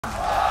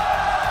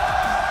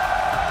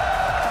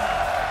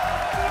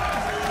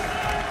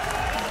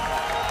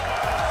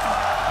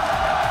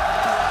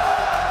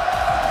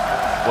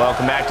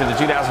Welcome back to the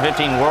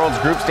 2015 World's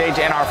Group Stage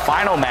and our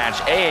final match,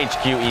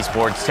 AHQ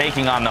Esports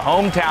taking on the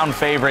hometown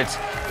favorites,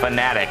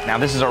 Fnatic. Now,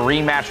 this is a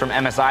rematch from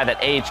MSI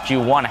that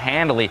AHQ won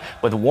handily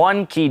with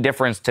one key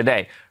difference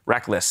today.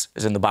 Reckless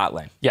is in the bot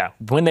lane. Yeah,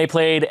 when they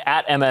played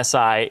at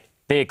MSI,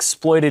 they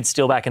exploited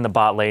Steelback in the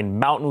bot lane.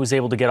 Mountain was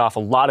able to get off a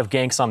lot of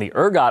ganks on the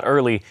Urgot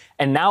early.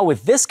 And now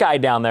with this guy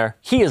down there,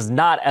 he is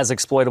not as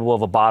exploitable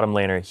of a bottom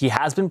laner. He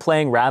has been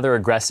playing rather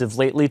aggressive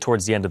lately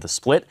towards the end of the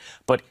split,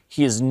 but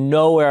he is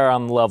nowhere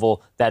on the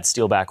level that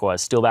Steelback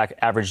was. Steelback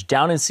averaged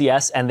down in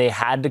CS, and they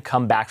had to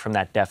come back from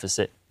that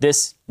deficit.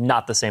 This,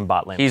 not the same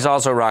bot lane. He's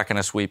also rocking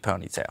a sweet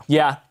ponytail.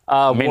 Yeah,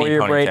 Mini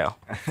Warrior ponytail.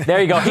 Braid.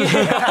 There you go. There it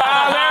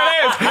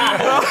is!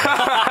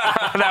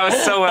 That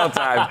was so well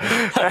timed.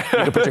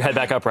 You can put your head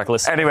back up,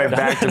 Reckless. Anyway,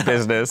 back to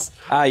business.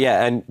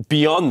 Yeah, and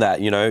beyond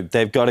that, you know,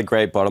 they've got a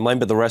great bottom lane,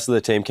 but the rest of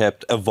the team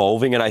kept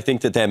evolving, and I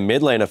think that their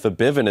mid laner for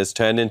Bivin has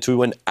turned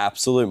into an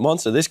absolute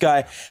monster. This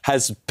guy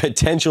has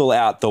potential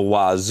out the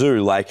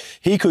wazoo. Like,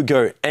 he could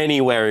go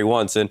anywhere he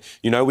wants, and,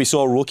 you know, we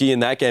saw Rookie in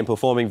that game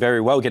performing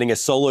very well, getting a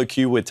solo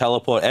queue with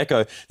Teleport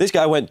Echo. This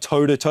guy went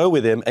toe-to-toe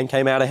with him and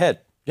came out ahead.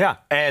 Yeah,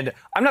 and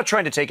I'm not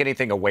trying to take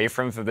anything away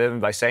from Bivin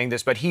by saying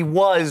this, but he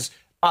was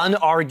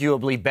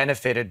unarguably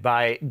benefited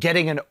by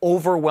getting an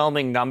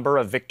overwhelming number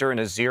of Victor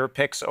and Azir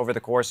picks over the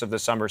course of the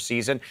summer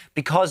season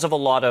because of a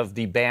lot of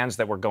the bans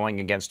that were going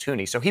against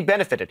Tooney. So he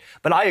benefited.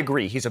 But I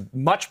agree, he's a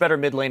much better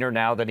mid laner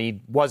now than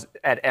he was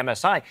at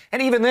MSI.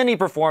 And even then he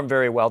performed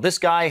very well. This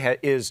guy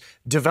is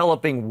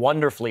developing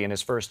wonderfully in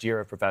his first year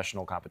of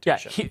professional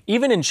competition. Yeah,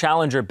 even in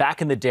Challenger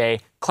back in the day,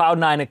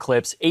 Cloud9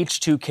 Eclipse,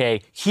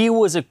 H2K, he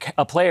was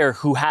a player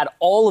who had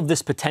all of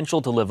this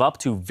potential to live up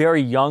to,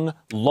 very young,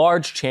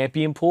 large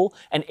champion pool,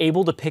 and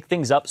able to pick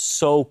things up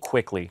so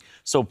quickly.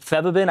 So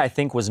Febibin, I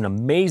think, was an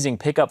amazing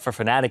pickup for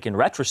Fnatic in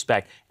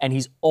retrospect, and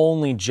he's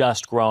only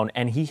just grown,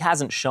 and he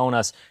hasn't shown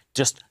us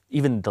just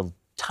even the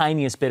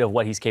tiniest bit of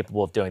what he's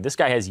capable of doing. This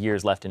guy has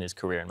years left in his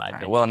career, in my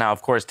opinion. Well, now,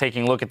 of course,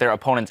 taking a look at their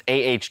opponents,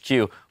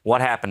 AHQ,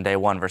 what happened day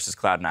one versus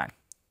Cloud9?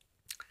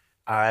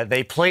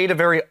 They played a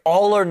very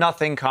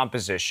all-or-nothing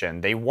composition.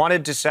 They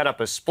wanted to set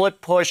up a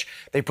split push.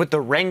 They put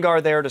the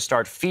Rengar there to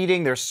start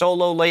feeding their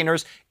solo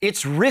laners.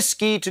 It's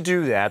risky to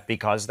do that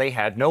because they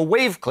had no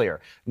wave clear.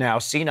 Now,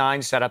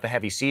 C9 set up a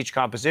heavy siege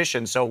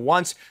composition, so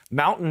once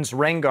Mountain's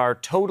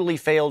Rengar totally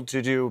failed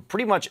to do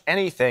pretty much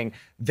anything,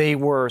 they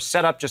were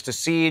set up just to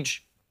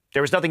siege.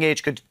 There was nothing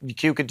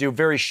AHQ could do,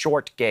 very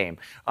short game.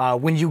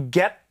 When you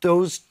get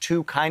those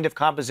two kind of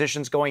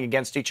compositions going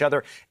against each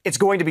other, it's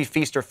going to be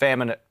feast or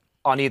famine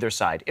on either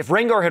side. If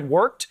Rengar had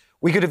worked,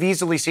 we could have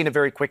easily seen a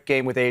very quick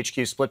game with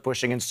AHQ split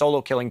pushing and solo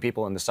killing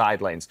people in the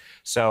side lanes.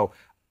 So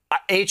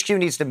AHQ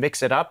needs to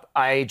mix it up.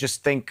 I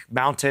just think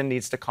Mountain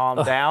needs to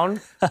calm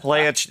down,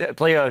 play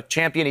a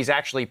champion he's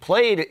actually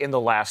played in the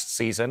last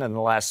season, in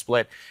the last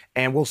split,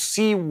 and we'll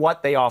see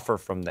what they offer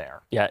from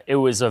there. Yeah, it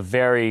was a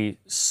very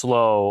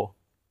slow,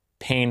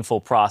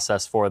 painful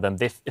process for them.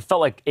 It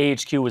felt like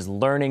AHQ was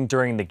learning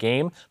during the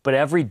game, but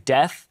every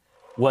death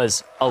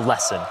was a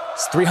lesson.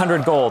 It's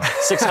 300 gold,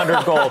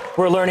 600 gold.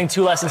 We're learning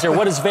 2 lessons here.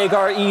 What does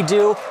Veigar E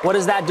do? What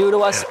does that do to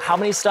us? How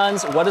many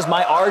stuns? What does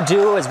my R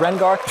do as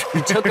Rengar?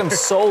 It took them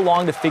so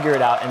long to figure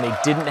it out, and they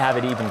didn't have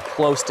it even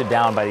close to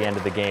down by the end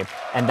of the game,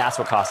 and that's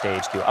what cost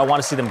AHQ. I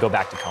want to see them go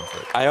back to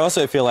comfort. I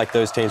also feel like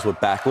those teams were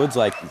backwards,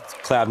 like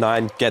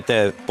Cloud9 get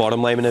their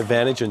bottom lane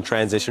advantage and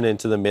transition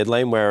into the mid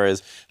lane,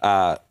 whereas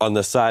on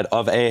the side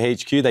of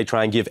AHQ, they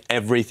try and give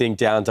everything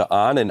down to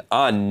Arn, and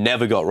Arn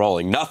never got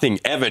rolling. Nothing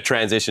ever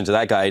transitioned to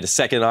that guy. The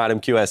second item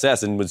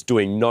QSS and was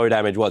doing no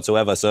damage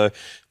whatsoever. So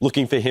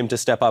looking for him to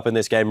step up in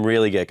this game,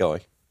 really get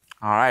going.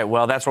 All right,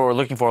 well, that's what we're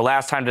looking for.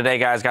 Last time today,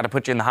 guys, got to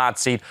put you in the hot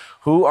seat.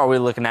 Who are we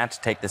looking at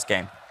to take this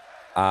game?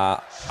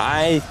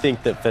 I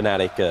think that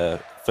Fnatic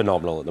are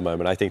phenomenal at the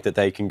moment. I think that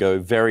they can go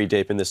very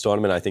deep in this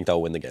tournament. I think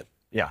they'll win the game.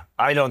 Yeah,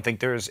 I don't think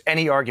there's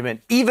any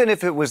argument. Even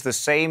if it was the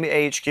same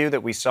AHQ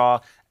that we saw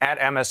at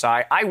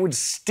MSI, I would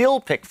still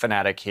pick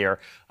Fnatic here.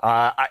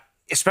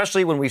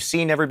 Especially when we've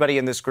seen everybody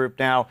in this group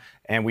now,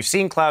 and we've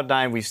seen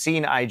Cloud9, we've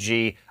seen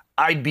IG.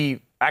 I'd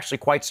be actually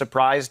quite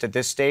surprised at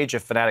this stage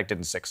if Fnatic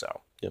didn't 6-0.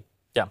 Yep.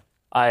 Yeah,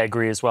 I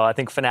agree as well. I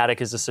think Fnatic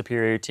is a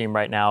superior team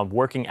right now,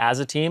 working as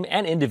a team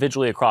and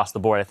individually across the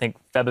board. I think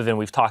Febibin,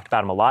 we've talked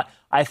about him a lot.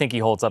 I think he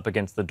holds up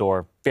against the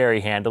door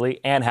very handily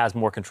and has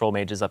more control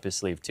mages up his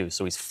sleeve too.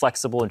 So he's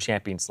flexible and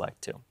champion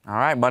select too. All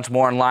right, much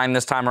more in line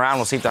this time around.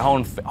 We'll see if the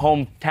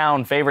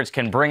hometown favorites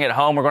can bring it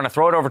home. We're going to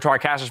throw it over to our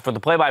casters for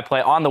the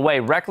play-by-play on the way.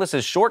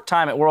 Reckless's short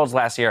time at Worlds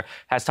last year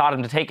has taught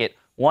him to take it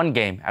one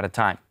game at a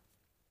time.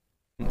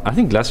 I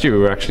think last year we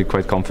were actually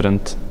quite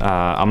confident.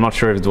 I'm not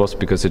sure if it was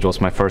because it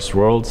was my first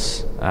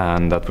Worlds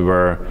and that we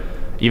were,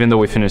 even though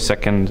we finished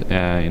second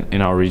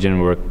in our region,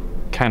 we were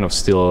kind of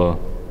still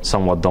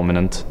somewhat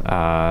dominant.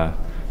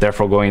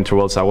 Therefore, going into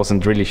Worlds, I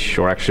wasn't really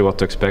sure actually what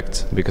to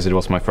expect because it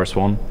was my first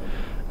one.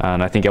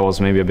 And I think I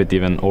was maybe a bit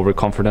even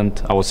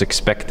overconfident. I was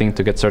expecting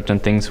to get certain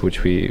things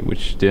which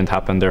didn't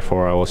happen.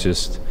 Therefore, I was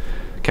just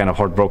kind of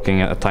heartbroken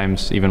at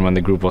times, even when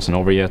the group wasn't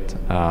over yet.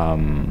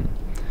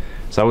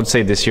 So I would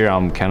say this year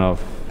I'm kind of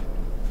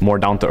more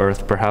down to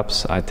earth,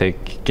 perhaps. I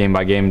take game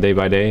by game, day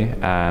by day,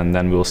 and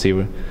then we'll see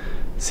where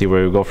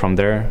we go from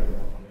there.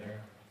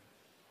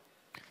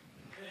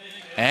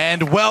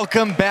 And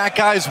welcome back,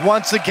 guys.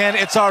 Once again,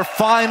 it's our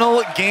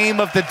final game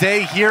of the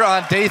day here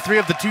on day 3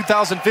 of the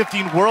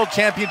 2015 World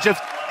Championships.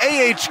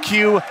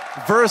 AHQ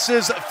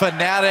versus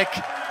Fnatic.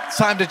 It's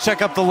time to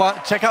check out the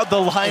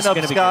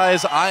lineups,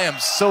 guys. I am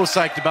so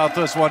psyched about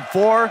this one.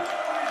 For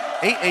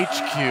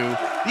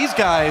AHQ, these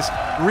guys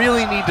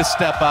really need to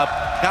step up.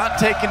 Got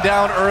taken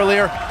down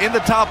earlier in the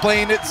top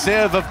lane. It's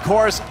Civ, of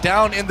course.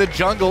 Down in the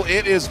jungle,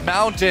 it is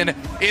Mountain.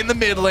 In the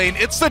mid lane,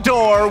 it's the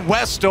door,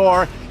 West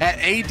Door. At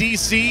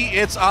ADC,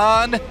 it's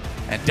On.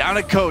 And down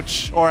at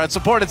Coach, or at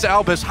support, it's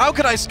Albus. How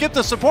could I skip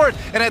the support?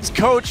 And it's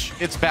Coach,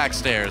 it's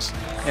Backstairs.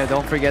 Yeah,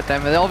 don't forget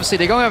them. And obviously,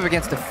 they're going up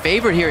against the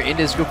favorite here in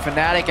this group,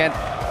 Fnatic, and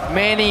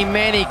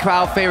many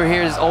crowd favorite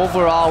here is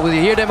overall. We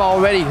hear them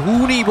already.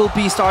 Huni will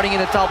be starting in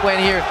the top lane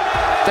here.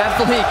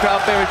 Definitely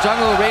crowd favorite.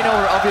 Jungle,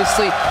 Rainover,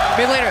 obviously.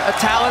 Mid laner, a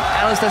talent.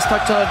 Alice has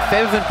touched on it.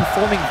 Feven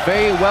performing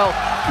very well.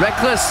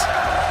 Reckless,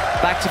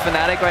 back to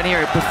Fnatic right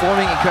here,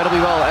 performing incredibly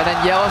well. And then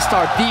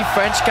Yellowstar, the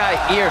French guy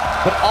here,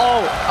 but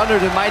all under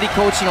the mighty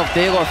coaching of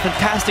Daylor.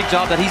 Fantastic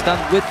job that he's done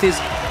with his,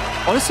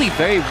 honestly,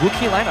 very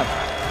rookie lineup.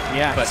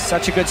 Yeah, but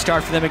such a good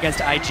start for them against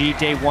IG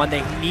day 1.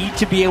 They need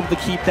to be able to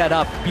keep that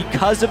up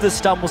because of the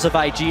stumbles of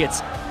IG. It's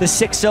the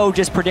 6-0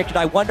 just predicted.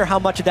 I wonder how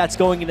much of that's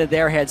going into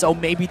their heads. Oh,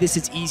 maybe this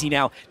is easy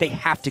now. They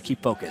have to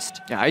keep focused.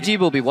 Yeah, IG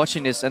will be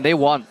watching this, and they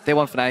want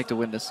Fnatic to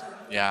win this.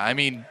 Yeah, I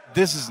mean,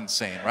 this is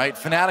insane, right?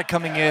 Fnatic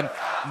coming in,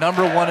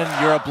 #1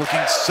 in Europe, looking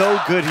so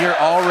good here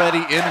already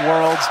in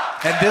Worlds.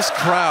 And this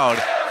crowd,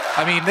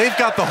 I mean, they've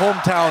got the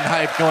hometown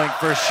hype going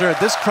for sure.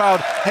 This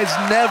crowd has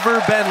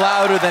never been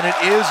louder than it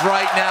is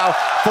right now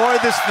for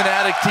this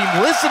Fnatic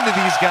team. Listen to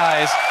these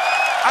guys.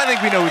 I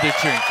think we know who they're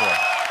cheering for.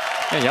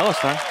 Yeah,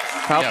 Yellowstar.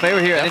 Crowd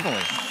favorite here.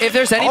 Definitely. If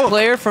there's any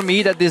player for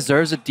me that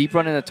deserves a deep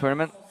run in the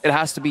tournament, it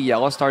has to be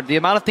Yellowstar. The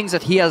amount of things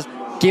that he has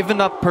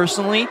given up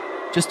personally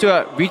just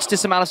to reach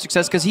this amount of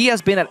success, because he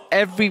has been at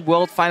every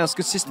World Finals,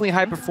 consistently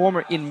high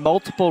performer in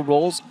multiple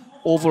roles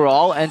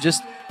overall, and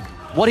just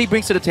what he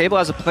brings to the table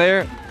as a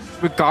player,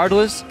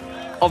 regardless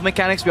of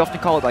mechanics. We often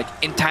call it like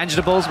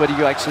intangibles, whether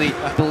you actually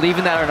believe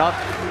in that or not.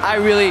 I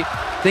really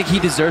think he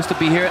deserves to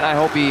be here, and I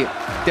hope he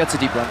gets a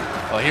deep run.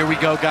 Well, here we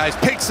go, guys.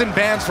 Picks and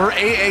bans for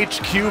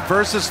AHQ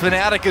versus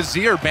Fnatic.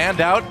 Azir banned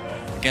out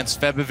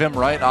against Febivim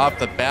right off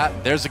the bat.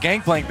 There's a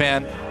Gangplank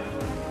ban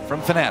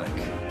from Fnatic.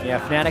 Yeah,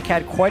 Fnatic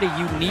had quite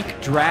a unique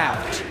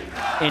draft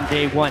in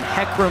day 1.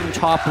 Hecarim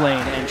top lane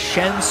and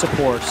Shen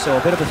support, so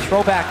a bit of a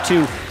throwback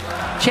to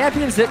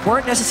champions that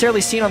weren't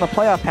necessarily seen on the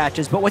playoff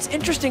patches. But what's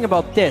interesting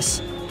about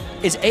this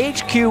is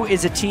AHQ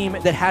is a team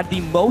that had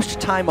the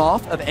most time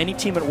off of any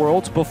team at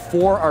Worlds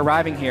before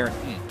arriving here,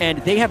 and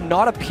they have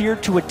not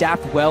appeared to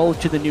adapt well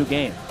to the new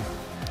game.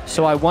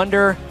 So I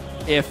wonder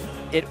if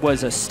it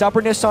was a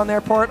stubbornness on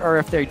their part or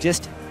if they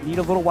just need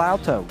a little while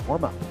to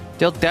warm up.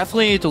 They'll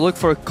definitely need to look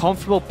for a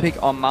comfortable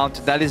pick on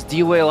Mountain. That is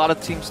the way a lot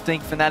of teams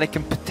think Fnatic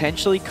can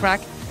potentially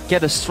crack.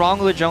 Get a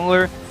stronger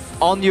jungler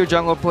on your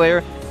jungler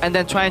player, and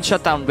then try and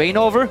shut down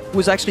Rainover, who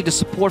is actually the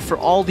support for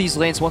all these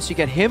lanes. Once you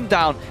get him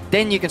down,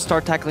 then you can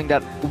start tackling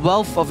that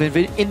wealth of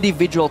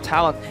individual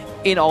talent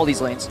in all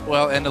these lanes.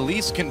 Well, and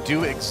Elise can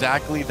do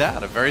exactly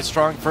that. A very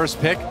strong first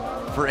pick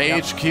for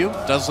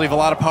AHQ. Does leave a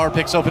lot of power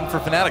picks open for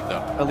Fnatic,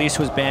 though. Elise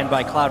was banned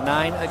by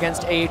Cloud9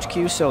 against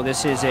AHQ, so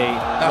this is a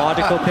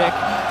logical pick.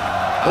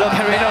 Look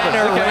at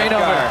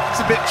Rainover. It's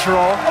a bit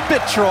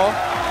troll.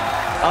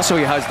 I'll show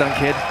you how it's done,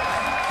 kid.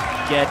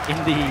 Get in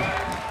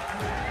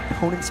the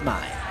opponent's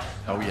mind.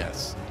 Oh,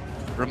 yes.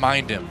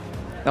 Remind him.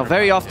 Now,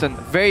 very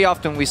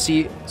often we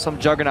see some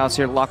juggernauts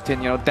here locked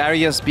in. You know,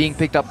 Darius being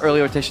picked up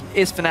early rotation.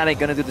 Is Fnatic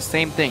going to do the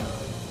same thing?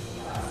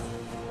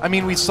 I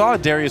mean, we saw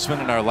Darius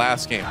win in our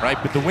last game, right?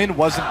 But the win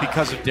wasn't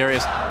because of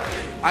Darius.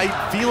 I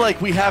feel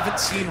like we haven't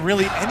seen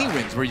really any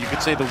wins where you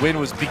could say the win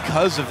was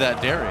because of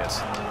that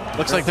Darius.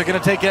 Looks like they're going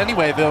to take it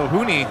anyway, though.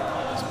 Huni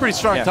is a pretty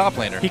strong top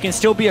laner. He can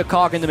still be a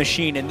cog in the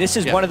machine, and this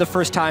is one of the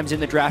first times in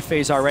the draft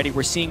phase already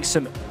we're seeing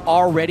some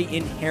already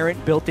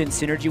inherent built-in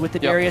synergy with the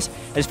Darius.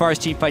 As far as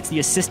team fights, the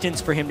assistance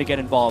for him to get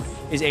involved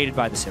is aided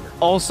by the Sivir.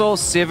 Also,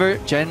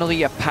 Sivir,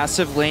 generally a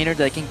passive laner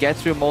that can get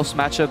through most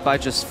matchup by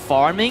just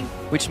farming,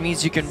 which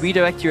means you can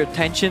redirect your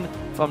attention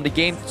from the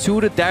game to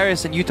the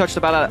Darius, and you touched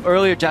about that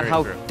earlier, Jan,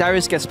 how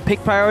Darius gets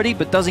pick priority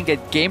but doesn't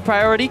get game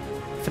priority.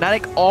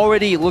 Fnatic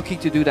already looking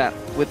to do that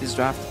with this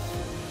draft.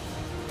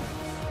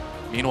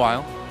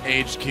 Meanwhile,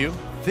 AHQ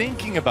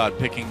thinking about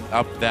picking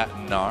up that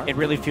Gnar. It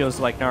really feels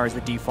like Gnar is the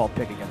default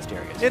pick against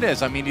Darius. It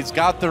is. I mean, he's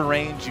got the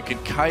range. You can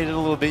kite it a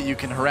little bit. You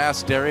can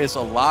harass Darius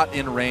a lot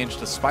in range,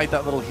 despite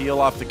that little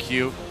heal off the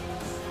Q.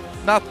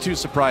 Not too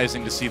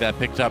surprising to see that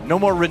picked up. No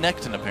more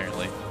Renekton,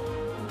 apparently.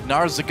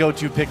 Gnar's the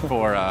go-to pick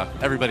for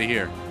everybody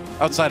here,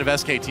 outside of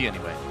SKT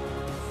anyway.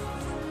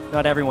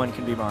 Not everyone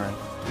can be Marin,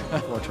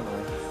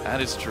 unfortunately. That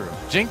is true.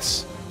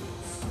 Jinx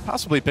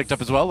possibly picked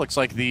up as well. Looks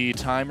like the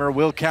timer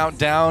will count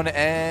down,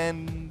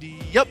 and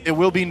yep, it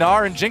will be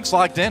Gnar and Jinx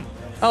locked in.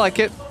 I like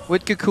it.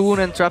 with Cocoon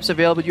and traps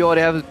available, you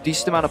already have a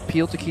decent amount of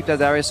peel to keep that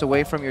Darius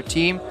away from your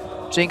team.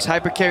 Jinx,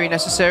 hyper carry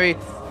necessary.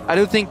 I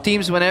do think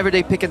teams, whenever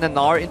they pick a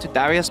Nanar into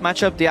Darius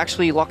matchup, they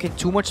actually lock in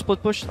too much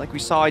split push. Like we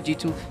saw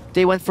IG2,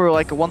 they went for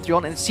like a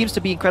 1-3-1, and it seems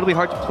to be incredibly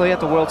hard to play at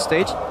the world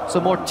stage.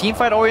 So more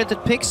teamfight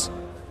oriented picks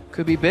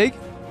could be big.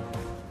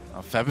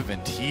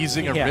 Febiven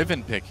teasing a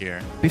Riven pick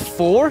here.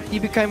 Before he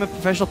became a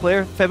professional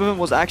player, Febiven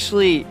was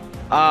actually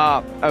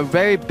a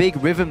very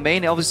big Riven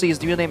main. Obviously,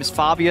 his real name is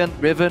Fabian,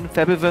 Riven,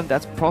 Febiven.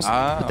 That's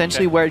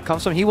potentially where it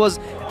comes from. He was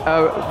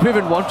a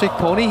Riven one-trick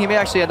pony. He may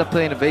actually end up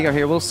playing a Veigar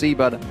here. We'll see,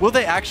 but... Will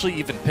they actually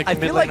even pick a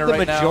mid laner right now? I feel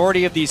like the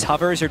majority of these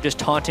hovers are just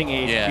taunting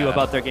AHQ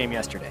about their game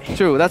yesterday.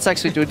 True, that's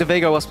actually true. The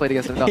Veigar was played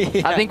against him. No,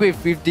 I think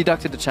we've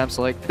deducted the champ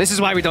select. This is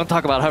why we don't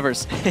talk about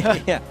hovers.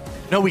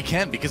 No, we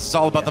can, because it's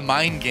all about the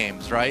mind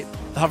games, right?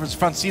 The hovers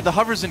front. See, the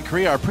hovers in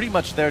Korea are pretty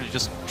much there to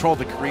just troll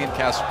the Korean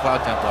caster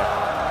Cloud Templar.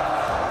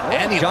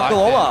 And Jungle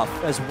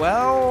Olaf as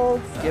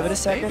well. Give it a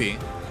second. Maybe.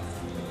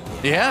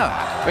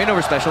 Yeah. Rain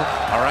over special.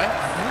 All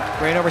right.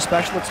 Rain over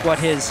special. It's what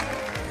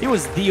he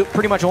was the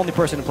pretty much only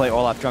person to play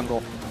Olaf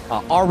jungle.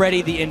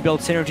 Already the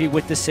inbuilt synergy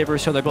with the Sivir,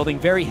 so they're building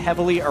very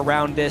heavily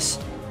around this.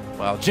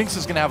 Well, Jinx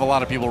is going to have a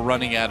lot of people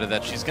running out of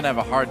that. She's going to have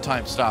a hard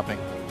time stopping.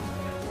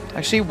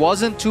 Actually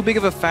wasn't too big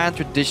of a fan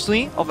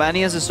traditionally of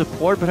Annie as a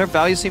support, but her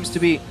value seems to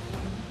be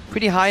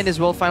pretty high in this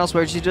World Finals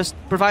where she just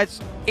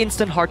provides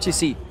instant hard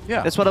CC.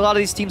 Yeah. That's what a lot of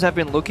these teams have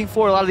been looking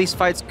for. A lot of these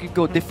fights could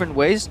go different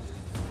ways.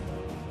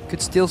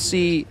 Could still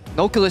see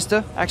no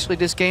Kalista actually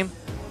this game.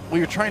 Well,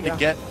 you're trying to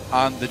get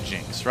on the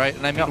Jinx, right?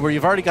 And I mean, where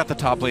you've already got the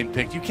top lane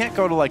picked, you can't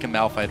go to like a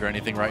Malphite or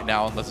anything right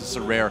now unless it's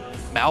a rare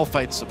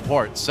Malphite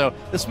support. So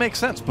this makes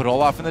sense. Put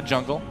Olaf in the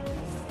jungle.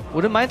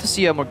 Wouldn't mind to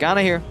see a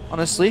Morgana here,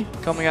 honestly,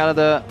 coming out of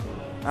the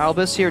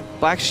Albus here.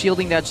 Black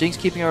shielding that Jinx,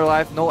 keeping her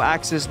alive. No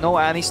axes, no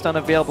Annie stun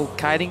available.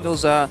 Kiting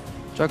those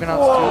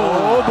Juggernauts.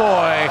 Oh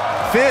boy.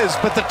 Fizz,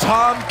 but the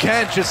Tom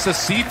Kench, it's the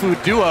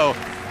seafood duo.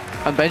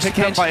 Unbench the Picked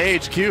up Kench. by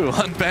AHQ.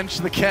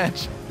 Unbench the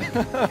Kench.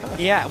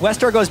 Yeah,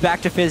 Westar goes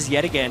back to Fizz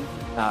yet again.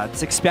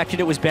 It's expected.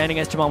 It was banned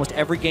against him almost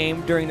every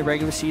game during the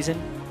regular season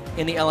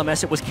in the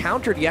LMS. It was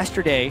countered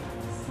yesterday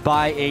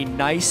by a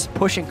nice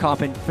pushing comp,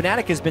 and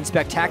Fnatic has been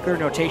spectacular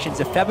notations.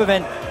 If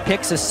Febiven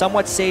picks a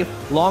somewhat safe,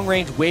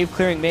 long-range,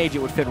 wave-clearing mage,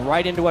 it would fit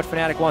right into what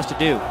Fnatic wants to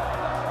do.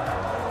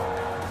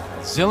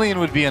 Zilean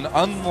would be an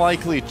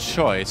unlikely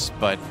choice,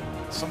 but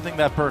something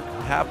that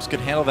perhaps could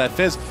handle that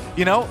Fizz.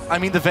 You know, I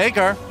mean, the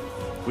Veigar,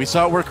 we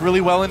saw it work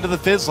really well into the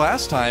Fizz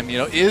last time. You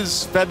know,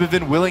 is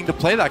Febiven willing to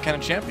play that kind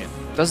of champion?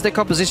 Does the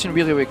composition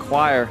really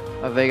require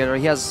a Veigar?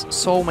 He has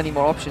so many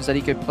more options that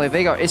he could play.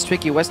 Veigar is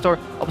tricky. Westar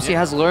obviously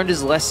has learned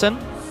his lesson.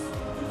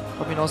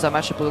 Hope he knows that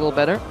matchup a little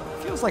better.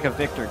 Feels like a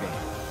Victor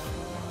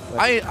game.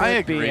 I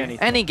agree.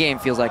 Any game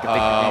feels like a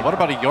Victor game. What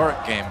about a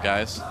Yorick game,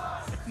 guys?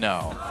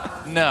 No.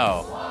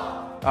 No.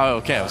 Oh,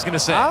 okay, I was going to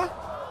say.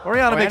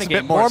 Orianna makes a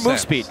bit more move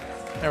sense. speed.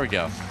 There we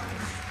go.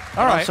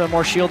 All right. Also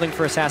more shielding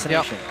for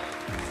assassination.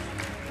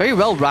 Very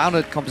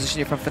well-rounded composition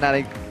here from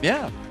Fnatic.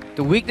 Yeah.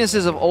 The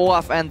weaknesses of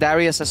Olaf and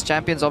Darius as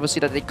champions, obviously,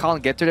 that they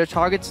can't get to their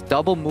targets.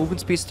 Double movement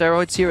speed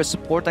steroids here, a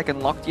support that can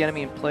lock the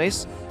enemy in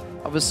place.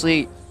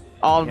 Obviously,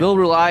 will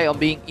rely on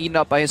being eaten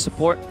up by his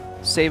support,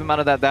 save him out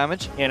of that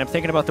damage. And I'm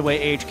thinking about the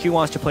way AHQ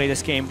wants to play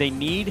this game. They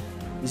need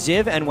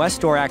Ziv and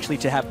Westor actually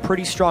to have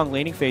pretty strong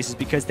laning phases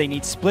because they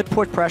need split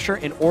put pressure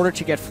in order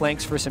to get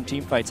flanks for some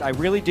team fights. I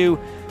really do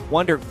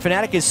wonder,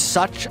 Fnatic is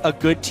such a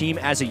good team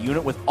as a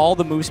unit with all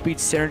the move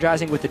speeds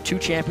synergizing with the two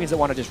champions that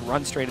want to just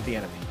run straight at the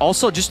enemy.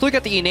 Also, just look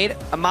at the innate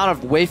amount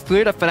of wave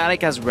clear that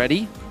Fnatic has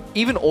ready.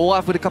 Even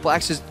Olaf with a couple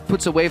axes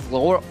puts a wave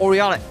lower.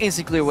 Orianna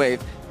instant clear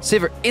wave.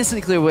 Sivir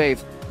instant clear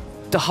wave.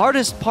 The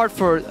hardest part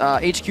for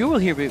HQ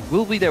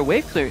will be their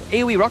wave clear.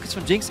 AoE rockets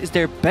from Jinx is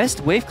their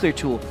best wave clear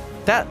tool.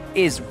 That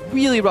is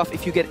really rough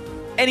if you get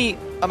any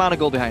amount of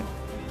gold behind.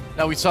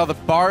 Now we saw the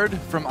Bard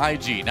from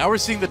IG. Now we're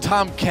seeing the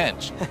Tom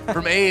Kench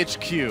from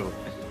AHQ.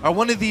 Are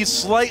one of these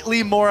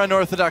slightly more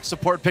unorthodox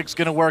support picks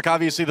going to work?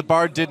 Obviously, the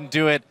Bard didn't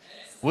do it.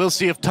 We'll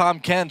see if Tom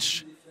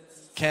Kench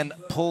can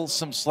pull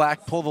some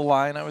slack, pull the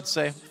line, I would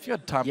say. If you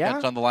had Tom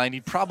Kench on the line,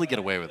 you'd probably get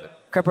away with it.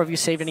 Crepo, have you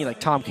saved any like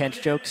Tom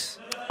Kench jokes?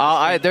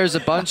 There's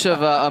a bunch of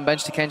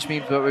unbench to Kench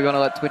memes, but we're going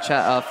to let Twitch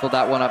chat fill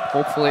that one up,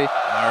 hopefully. All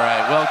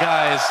right. Well,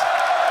 guys,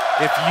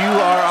 if you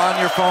are on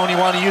your phone, you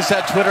want to use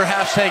that Twitter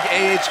hashtag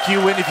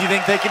AHQ win if you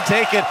think they can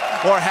take it,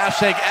 or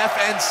hashtag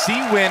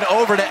FNC win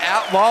over to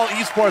 @LOL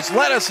Esports.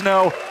 Let us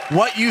know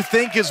what you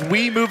think as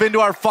we move into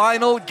our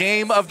final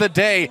game of the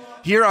day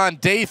here on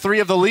day 3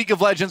 of the League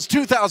of Legends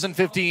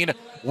 2015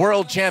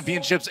 World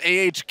Championships.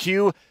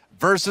 AHQ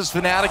versus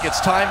Fnatic.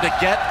 It's time to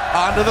get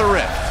onto the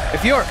rift.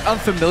 If you're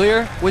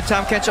unfamiliar with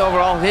Tom Kench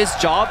overall, his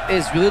job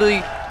is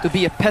really to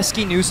be a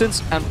pesky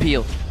nuisance and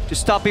peel. To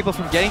stop people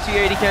from getting to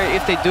your AD carry.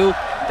 If they do,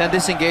 then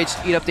disengage,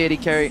 eat up the AD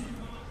carry.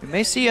 We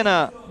may see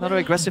another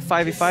aggressive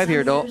 5v5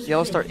 here though.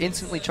 Yellow start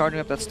instantly charging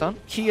up that stun.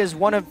 He is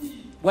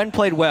when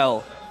played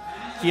well,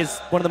 he is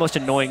one of the most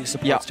annoying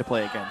supports to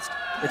play against.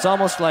 It's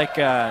almost like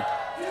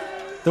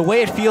The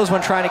way it feels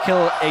when trying to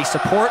kill a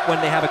support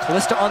when they have a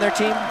Kalista on their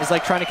team is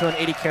like trying to kill an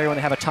AD carry when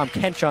they have a Tom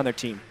Kench on their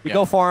team. You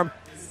go for him,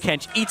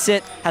 Kench eats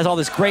it, has all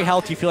this great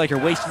health, you feel like you're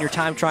wasting your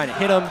time trying to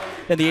hit him,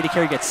 then the AD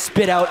carry gets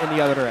spit out in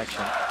the other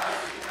direction.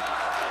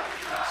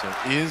 So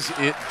is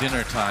it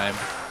dinner time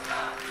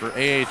for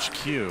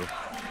AHQ?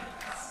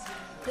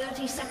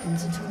 30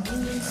 seconds until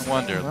minions. I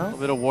wonder, a little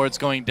bit of wards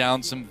going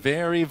down, some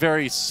very,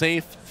 very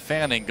safe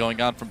fanning going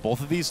on from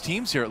both of these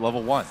teams here at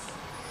level 1.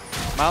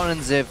 Mountain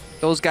and Ziv,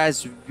 those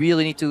guys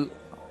really need to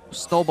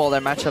snowball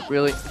their matchup,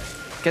 really.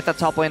 Get that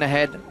top lane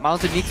ahead.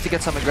 Mountain needs to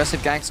get some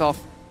aggressive ganks off.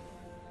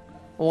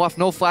 Olaf,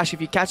 no flash.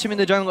 If you catch him in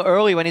the jungle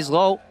early when he's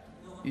low,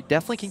 you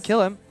definitely can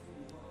kill him.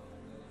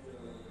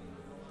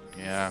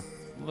 Yeah,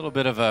 a little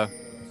bit of a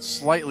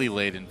slightly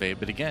late invade,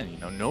 but again, you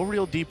know, no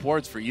real deep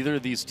wards for either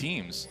of these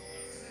teams.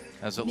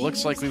 As it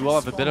looks like we will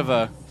have a bit of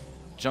a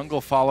jungle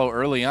follow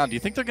early on. Do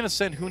you think they're going to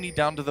send Huni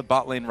down to the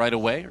bot lane right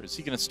away, or is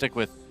he going to stick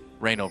with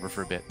Reignover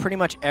for a bit? Pretty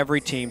much every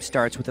team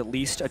starts with at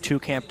least a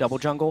 2-camp double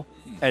jungle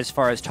as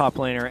far as top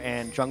laner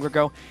and jungler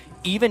go.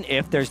 Even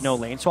if there's no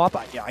lane swap,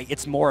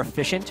 it's more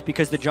efficient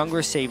because the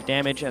junglers save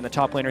damage and the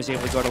top laner is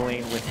able to go to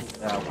lane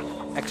with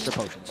extra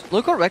potions.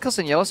 Look what Reckless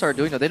and Yellowstar are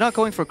doing though. They're not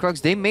going for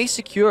Krugs. They may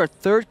secure a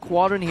 3rd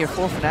quadrant here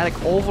for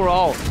Fnatic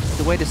overall,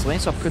 the way this lane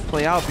swap could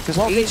play out, because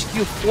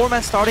AHQ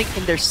 4-man starting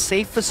in their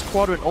safest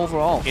quadrant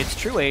overall. It's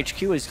true,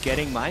 AHQ is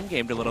getting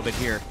mind-gamed a little bit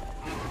here.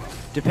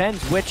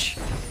 Depends which...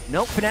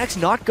 No, Fnatic's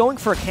not going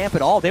for a camp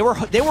at all. They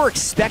were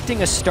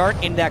expecting a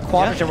start in that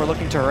quadrant and were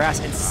looking to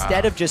harass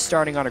instead of just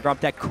starting on a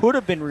Grump. That could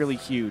have been really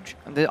huge.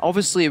 And then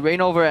obviously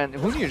Reignover and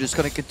Huni are just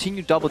going to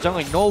continue double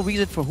jungling. No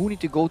reason for Huni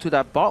to go to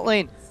that bot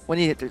lane when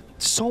there's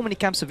so many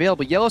camps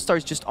available. Yellowstar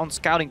is just on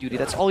scouting duty.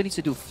 That's all he needs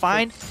to do.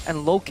 Find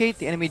and locate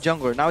the enemy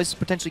jungler. Now he's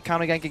potentially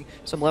counter-ganking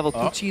some level 2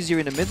 cheesier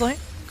in the mid lane.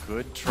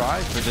 Good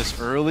try for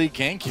this early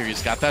gank here.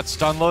 He's got that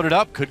stun loaded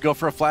up. Could go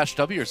for a flash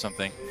W or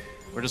something.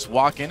 Or just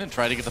walk in and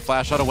try to get the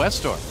flash out of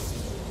Westor.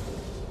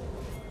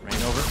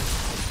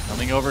 Reignover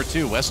coming over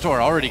too.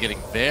 Westor already getting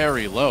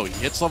very low. He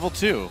hits level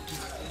 2.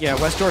 Yeah,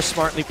 Westor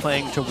smartly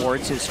playing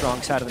towards his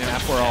strong side of the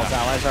map where all his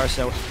allies are,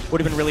 so would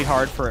have been really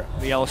hard for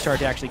the Yellowstar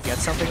to actually get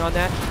something on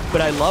that.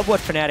 But I love what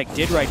Fnatic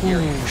did right here,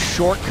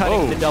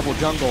 shortcutting the double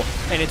jungle.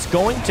 And it's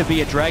going to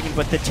be a dragon,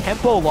 but the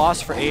tempo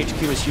loss for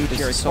AHQ is huge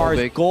here. As far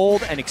as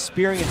gold and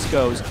experience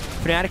goes,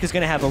 Fnatic is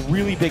going to have a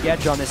really big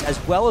edge on this, as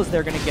well as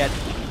they're going to get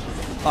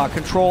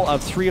control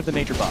of 3 of the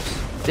major buffs.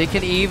 They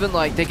can even,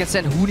 they can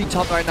send Huni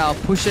top right now,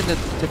 push in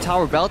the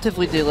tower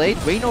relatively delayed.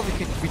 Reignover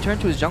can return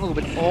to his jungle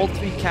with all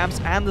 3 camps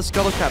and the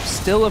Scuttle Trap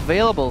still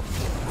available.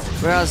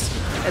 Whereas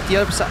at the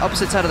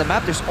opposite side of the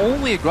map, there's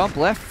only a Grump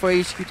left for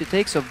AHQ to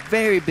take, so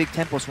very big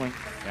tempo swing.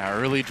 Yeah,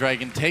 early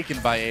dragon taken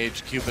by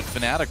AHQ, but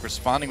Fnatic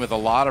responding with a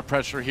lot of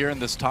pressure here in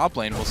this top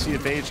lane. We'll see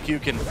if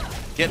AHQ can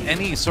get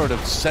any sort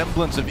of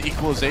semblance of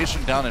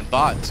equalization down in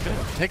bot. It's going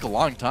to take a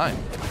long time.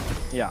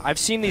 Yeah, I've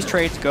seen these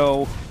trades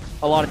go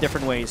a lot of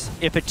different ways.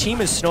 If a team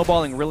is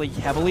snowballing really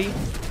heavily,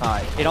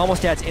 it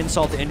almost adds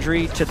insult to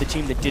injury to the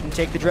team that didn't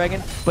take the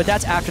dragon, but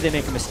that's after they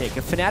make a mistake.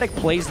 If Fnatic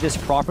plays this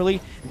properly,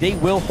 they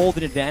will hold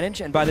an advantage,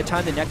 and by the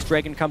time the next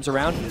dragon comes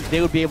around, they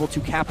would be able to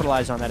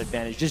capitalize on that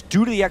advantage, just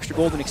due to the extra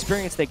golden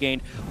experience they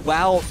gained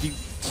while the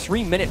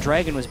 3-minute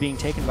dragon was being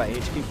taken by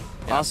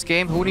HQ. Last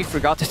game, Huni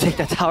forgot to take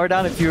that tower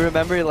down. If you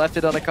remember, he left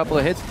it on a couple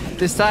of hits.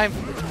 This time,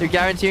 they're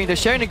guaranteeing, they're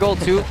sharing the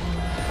gold too.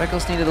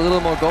 Reckless needed a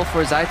little more gold for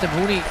his item.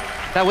 Huni,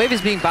 that wave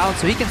is being bound,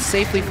 so he can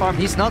safely farm.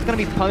 He's not going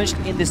to be punished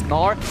in this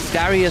Gnar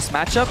Darius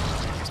matchup,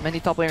 as many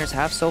top laners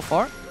have so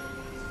far.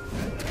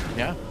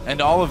 Yeah,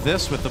 and all of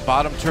this with the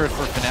bottom turret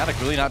for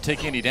Fnatic really not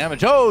taking any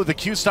damage. Oh, the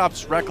Q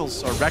stops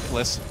Reckless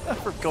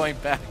for going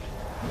back.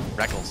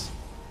 Reckles.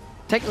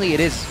 Technically, it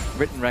is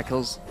written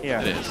Reckles.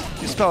 Yeah. It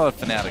is. You spell it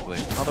phonetically.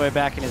 All the way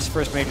back in his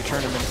first major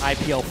tournament,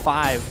 IPL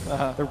 5,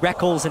 the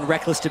Reckles and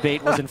Reckless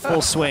debate was in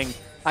full swing.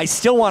 I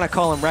still want to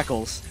call him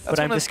Reckles, but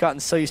I've just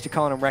gotten so used to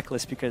calling him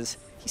Reckless because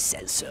he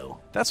says so.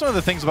 That's one of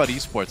the things about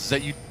esports, is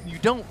that you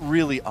don't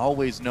really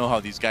always know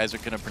how these guys are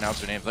going to pronounce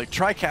their names. Like,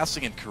 try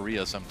casting in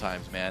Korea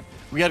sometimes, man.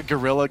 We had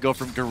Gorilla go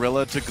from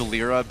Gorilla to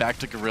Galera, back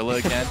to Gorilla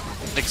again.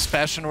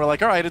 Expression, we're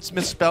like, all right, it's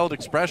misspelled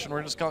Expression.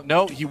 We're just calling...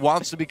 No, he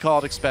wants to be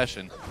called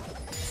Expression.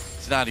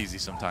 It's not easy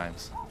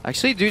sometimes.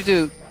 Actually, due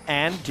to...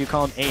 And, do you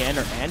call him A-N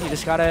or N? You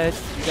just gotta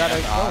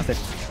go with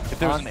it. If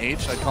there was an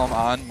H, I'd call him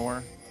On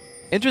more.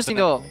 Interesting,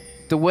 though.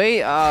 The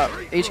way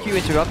HQ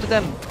interrupted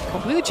them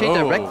completely changed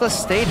their Reckless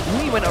state.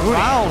 Huni went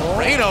around.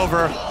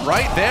 Reignover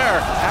right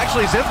there.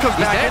 Actually, Ziv comes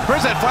back in.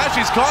 Where's that flash?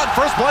 He's gone.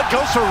 First blood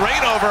goes to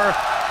Reignover.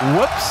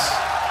 Whoops.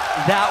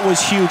 That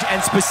was huge,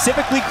 and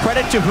specifically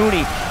credit to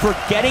Huni for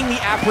getting the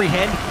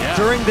apprehend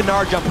during the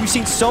Gnar jump. We've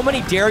seen so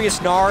many Darius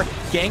Gnar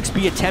ganks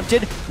be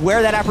attempted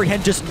where that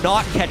apprehend does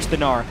not catch the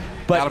Gnar.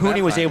 But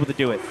Huni was able to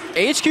do it.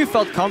 AHQ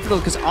felt comfortable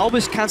because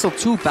Albus canceled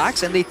 2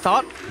 backs and they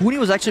thought Huni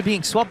was actually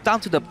being swapped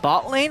down to the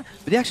bot lane,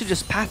 but they actually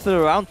just pathed it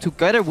around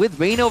together with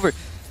Reignover.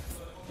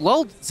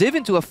 Lulled Ziv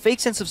into a fake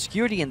sense of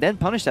security and then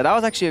punished that. That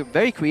was actually a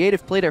very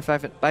creative play there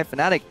by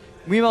Fnatic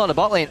Meanwhile, in the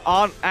bot lane,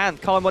 on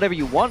and call him whatever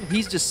you want,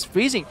 he's just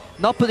freezing,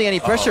 not putting any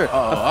pressure. A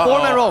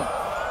 4-man roam.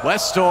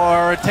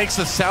 Westdoor takes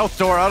the south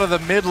door out of the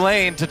mid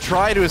lane to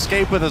try to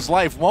escape with his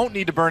life. Won't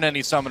need to burn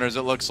any summoners,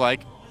 it looks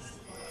like.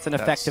 It's an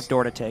effective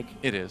door to take.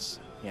 It is.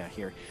 Yeah,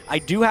 here. I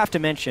do have to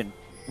mention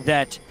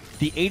that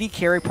the 80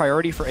 carry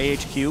priority for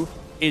AHQ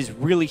is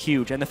really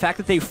huge, and the fact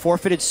that they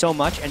forfeited so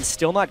much and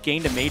still not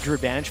gained a major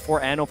advantage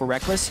for and over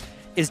Reckless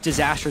is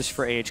disastrous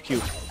for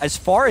AHQ. As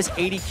far as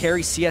 80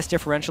 carry CS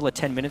differential at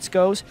 10 minutes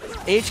goes,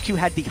 AHQ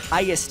had the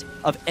highest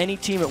of any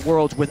team at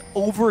Worlds with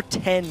over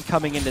 10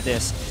 coming into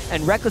this.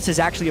 And Reckless is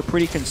actually a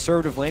pretty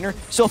conservative laner,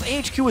 so if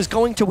AHQ is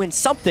going to win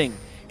something,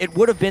 it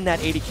would have been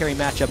that 80 carry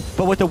matchup.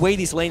 But with the way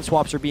these lane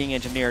swaps are being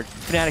engineered,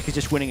 Fnatic is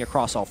just winning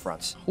across all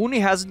fronts.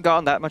 Huni hasn't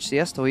gotten that much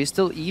CS though. He's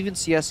still even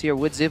CS here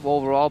with Ziv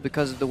overall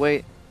because of the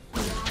way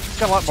He's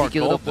got a lot more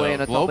gold though,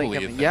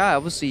 globally. Yeah,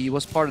 obviously he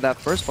was part of that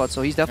first spot,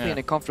 so he's definitely in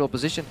a comfortable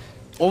position.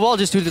 Overall,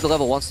 just due to the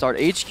level 1 start,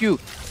 HQ,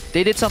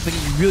 they did something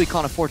you really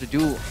can't afford to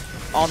do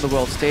on the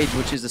world stage,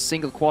 which is a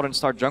single quadrant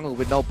start jungle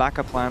with no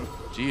backup plan.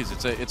 Jeez,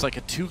 it's like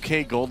a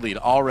 2K gold lead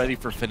already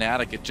for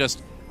Fnatic at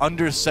just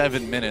under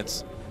 7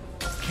 minutes.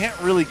 Can't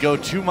really go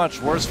too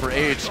much worse for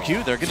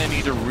AHQ. They're going to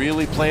need to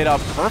really play it out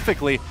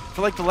perfectly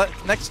for like the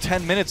next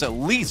 10 minutes at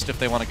least if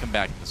they want to come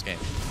back in this game.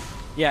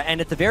 Yeah,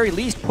 and at the very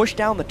least, push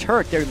down the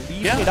turret. They're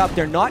leaving it up.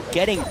 They're not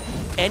getting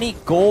any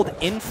gold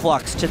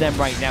influx to them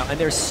right now, and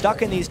they're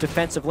stuck in these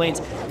defensive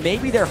lanes.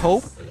 Maybe their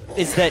hope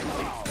is that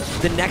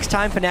the next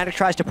time Fnatic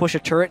tries to push a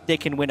turret, they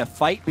can win a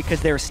fight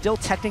because they're still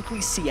technically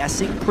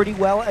CSing pretty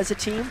well as a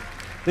team.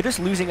 They're just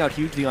losing out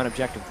hugely on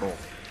objective gold.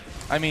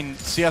 I mean,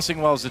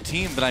 CSing well as a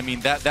team, but I mean,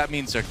 that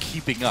means they're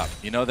keeping up.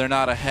 You know, they're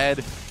not ahead.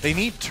 They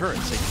need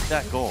turrets. They need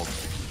that gold.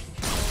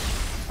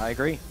 I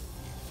agree.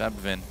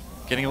 Febvin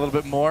getting a little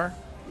bit more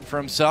for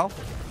himself.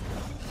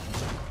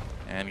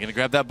 And gonna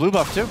grab that blue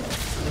buff too.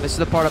 This is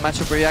the part of the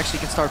matchup where you actually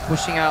can start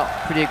pushing out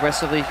pretty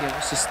aggressively. You know,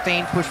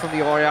 sustained push from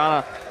the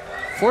Orianna.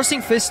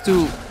 Forcing Fist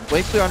to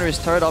wave clear under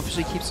his turret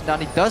obviously keeps him down.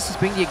 He does just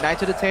bring the Ignite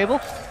to the table.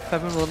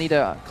 Febvin will need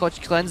a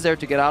clutch cleanse there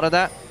to get out of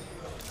that.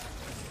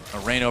 A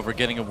Rainover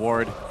getting a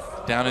ward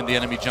down in the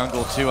enemy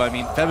jungle too. I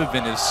mean,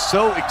 Febvin is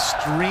so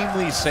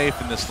extremely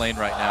safe in this lane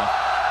right now.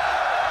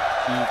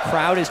 The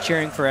crowd is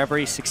cheering for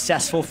every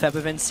successful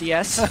Febvin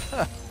CS.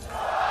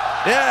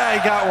 Yeah,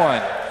 he got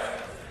one.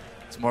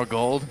 It's more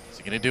gold. Is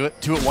he gonna do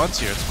it? 2 at once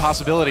here. It's a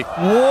possibility.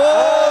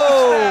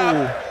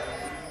 Whoa!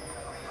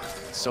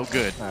 So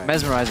good. Right.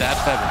 Mesmerizing.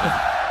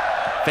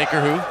 That Febvin.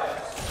 Faker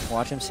who?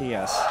 Watch him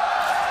CS.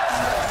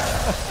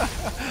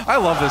 I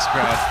love this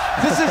crowd.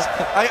 This is,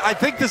 I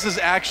think this is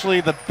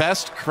actually the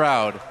best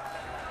crowd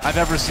I've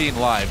ever seen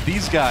live.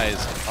 These guys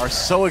are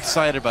so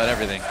excited about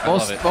everything. I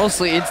love it.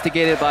 Mostly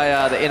instigated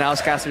by the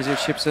in-house casters here,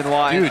 Chips and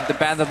Y, and the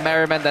band of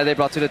merriment that they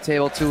brought to the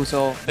table too.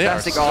 So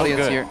fantastic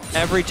audience here.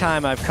 Every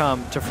time I've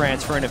come to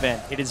France for an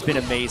event, it has been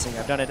amazing.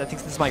 I've done it, I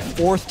think this is my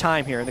 4th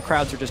time here, and the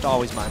crowds are just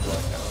always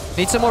mind-blowing.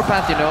 Need some more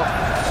Pantheon,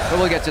 but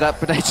we'll get to that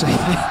potentially.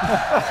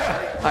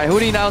 Alright,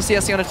 Huni now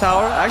CSing on the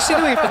tower.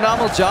 Actually doing a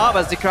phenomenal job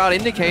as the crowd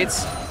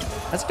indicates.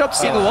 That's up to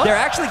single one. They're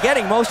actually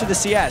getting most of the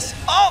CS.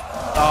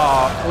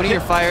 Huni, you're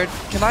fired.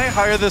 Can I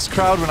hire this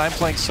crowd when I'm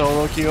playing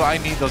solo queue? I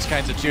need those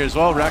kinds of cheers.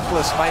 Well,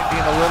 Reckless might be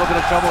in a little bit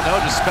of trouble. No,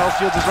 just spell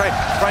shields is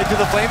right through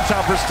the flame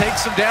choppers,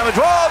 takes some damage.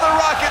 Oh, the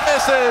rocket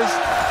misses!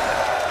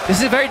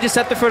 This is very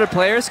deceptive for the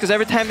players because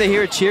every time they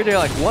hear a cheer, they're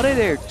like, what are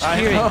they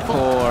cheering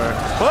for?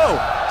 Whoa,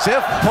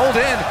 Ziv pulled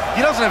in.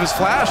 He doesn't have his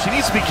flash. He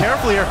needs to be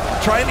careful here,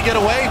 trying to get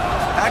away.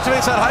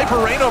 Activates that Hyper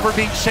Rainover,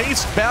 being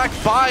chased back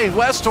by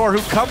Westdoor,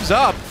 who comes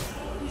up.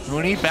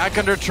 Huni back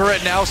under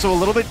turret now, so a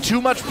little bit too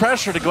much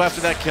pressure to go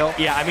after that kill.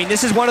 Yeah, I mean,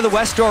 this is one of the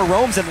Westdoor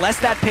roams. Unless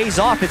that pays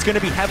off, it's going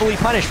to be heavily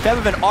punished.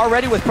 Febvin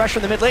already with pressure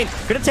in the mid lane.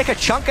 Going to take a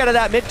chunk out of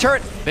that mid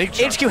turret. Big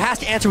chunk. HQ has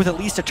to answer with at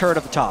least a turret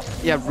at the top.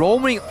 Yeah,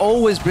 roaming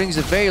always brings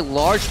a very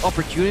large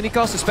opportunity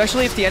cost,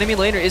 especially if the enemy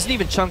laner isn't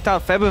even chunked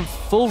out. Febvin,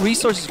 full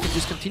resources, can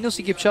just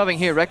continuously keep shoving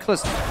here.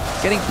 Reckless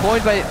getting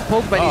poked by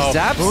these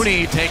zaps.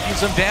 Huni taking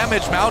some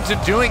damage.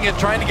 Mountain doing it,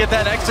 trying to get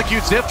that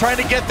execute. Ziv trying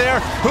to get there.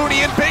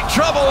 Huni in big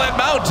trouble, and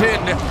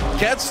Mountain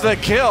gets the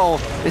kill.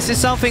 This is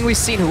something we've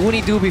seen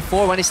Huni do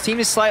before. When his team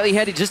is slightly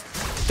ahead, he just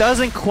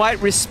doesn't quite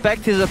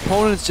respect his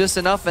opponents just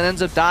enough and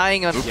ends up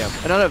dying on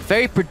another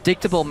very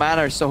predictable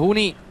manner. So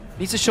Huni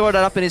needs to shore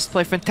that up in his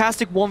play.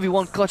 Fantastic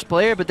 1v1 clutch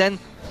player, but then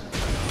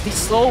these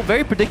slow,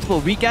 very predictable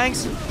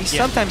reganks, he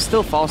sometimes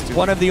still falls to.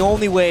 One of the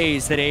only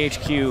ways that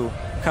AHQ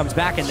comes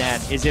back in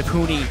that is if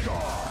Huni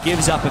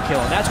gives up a kill.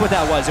 And that's what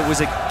that was. It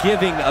was a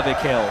giving of a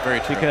kill. Very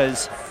true.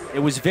 Because it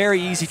was very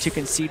easy to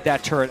concede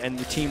that turret and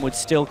the team would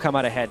still come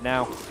out ahead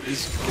now.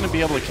 He's going to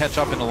be able to catch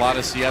up in a lot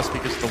of CS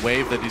because of the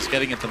wave that he's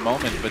getting at the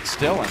moment, but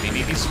still, I mean,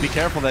 he needs to be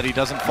careful that he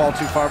doesn't fall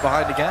too far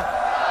behind again.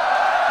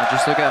 And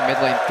just look at mid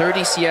lane,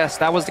 30 CS,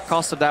 that was the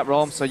cost of that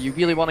roam, so you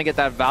really want to get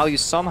that value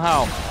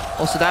somehow.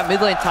 Also, that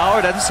mid lane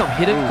tower, that is some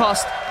hidden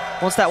cost.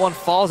 Once that one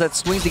falls, that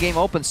swings the game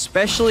open,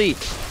 especially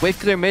wave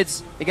clear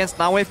mids against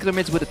non-wave clear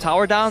mids with the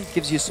tower down,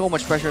 gives you so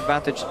much pressure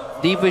advantage.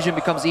 Deep vision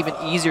becomes even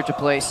easier to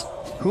place.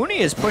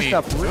 Huni is pushed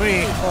up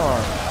really far.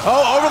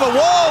 Oh, over the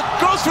wall,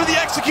 goes for the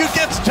execute,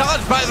 gets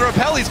dodged by the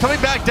rappel. He's coming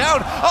back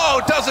down.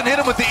 Oh, doesn't hit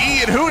him with the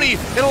E, and Huni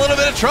in a little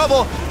bit of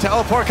trouble.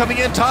 Teleport coming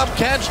in, Tom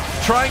Kench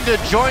trying to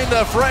join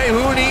the fray.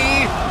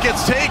 Huni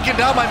gets taken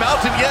down by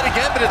Mountain yet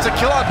again, but it's a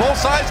kill on both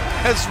sides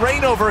as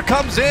Rainover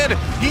comes in.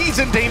 He's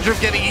in danger of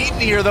getting eaten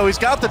here, though. He's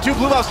got the two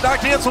blue buffs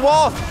knocked against the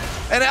wall,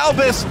 and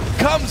Albus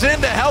comes in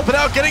to help it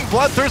out, getting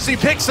bloodthirsty,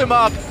 picks him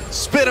up,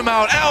 spit him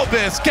out.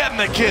 Albus getting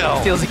the kill.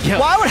 Steals a kill.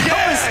 Why would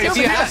Albus steal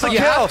You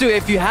have to.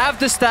 If you have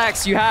the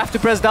stacks, you have to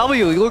press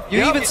W. You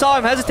even saw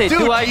him hesitate. Dude,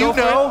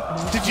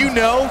 did you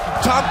know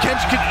Tom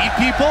Kench can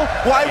eat people?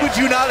 Why would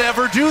you not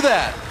ever do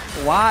that?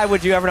 Why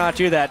would you ever not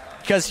do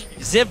that? Because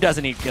Ziv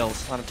doesn't eat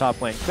kills on a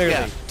top lane, clearly.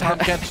 Yeah, Tom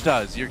Kench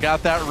does. You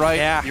got that right.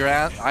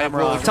 Yeah. I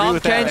will agree Tom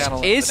with that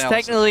Kench is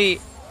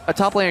technically a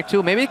top laner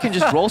too. Maybe he can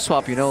just role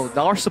swap, you know.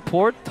 Our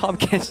support, Tom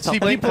Kench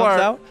top lane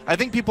comes out. I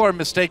think people are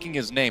mistaking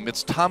his name.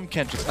 It's Tom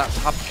Kench, it's not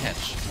Top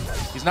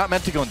Kench. He's not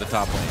meant to go in the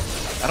top lane.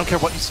 I don't care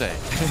what you say.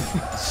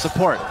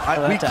 Support.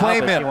 We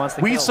claim him.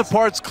 We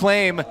supports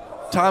claim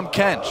Tom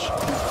Kench.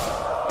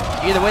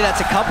 Either way, that's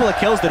a couple of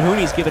kills that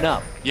Huni's given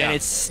up. Yeah. And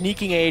it's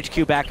sneaking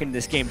AHQ back into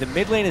this game. The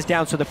mid lane is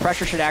down, so the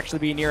pressure should actually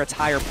be near its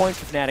higher point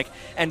for Fnatic.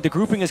 And the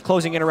grouping is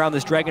closing in around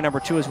this Dragon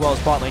number 2 as well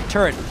as bot lane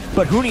turret.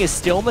 But Huni is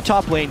still in the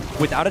top lane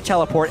without a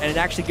teleport, and it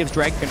actually gives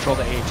Dragon control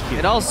to AHQ.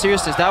 In all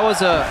seriousness, that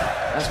was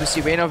as we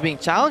see Raynor being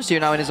challenged here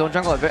now in his own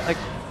jungle. Like,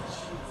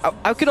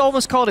 I could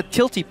almost call it a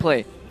tilty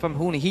play from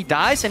Huni. He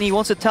dies and he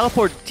wants to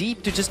teleport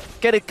deep to just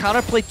get a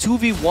counterplay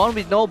 2v1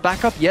 with no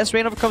backup. Yes,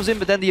 Raynor comes in,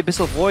 but then the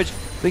Abyssal Voyage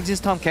brings in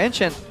Tom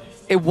Kench, and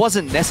it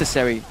wasn't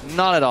necessary,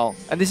 not at all.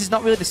 And this is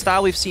not really the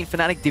style we've seen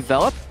Fnatic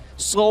develop.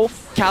 Slow,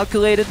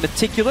 calculated,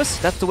 meticulous.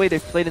 That's the way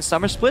they've played in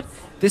Summer Split.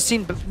 This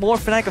scene more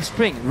Fnatic of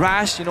Spring.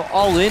 Rash, you know,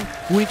 all in.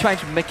 Huni trying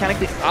to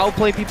mechanically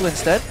outplay people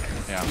instead.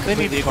 Yeah, they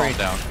need to calm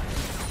down.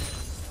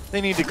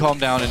 They need to calm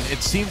down, and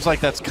it seems like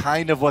that's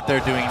kind of what they're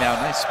doing now.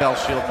 Nice spell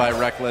shield by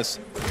Reckless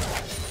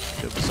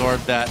to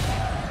absorb that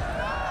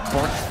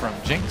torch from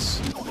Jinx,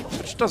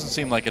 which doesn't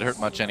seem like it hurt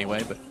much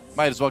anyway, but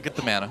might as well get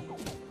the mana.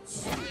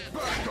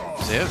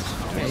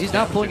 Ziv. Yeah, he's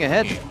now pulling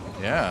ahead.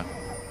 Yeah.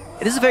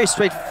 It is a very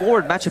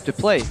straightforward matchup to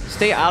play.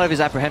 Stay out of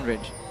his apprehend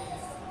range.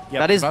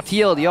 Yep. That is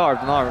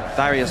TLDR in our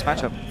Darius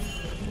matchup.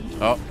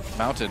 Oh,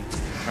 Mountain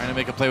trying to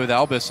make a play with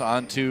Albus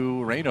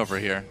onto Rainover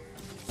here.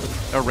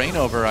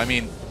 Rainover, I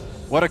mean,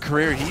 what a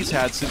career he's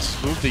had since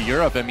he moved to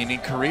Europe. I mean, in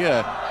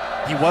Korea,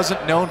 he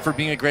wasn't known for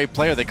being a great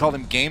player. They called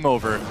him Game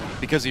Over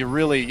because he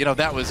really, you know,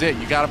 that was it.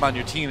 You got him on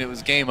your team, it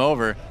was game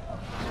over.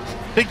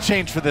 Big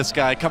change for this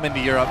guy, coming to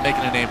Europe,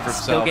 making a name for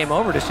himself. Still game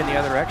over, just in the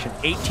other direction.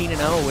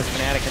 18-0 with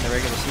Fnatic in the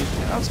regular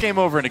season. That was game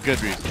over in a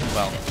good reason.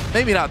 Well,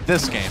 maybe not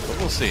this game, but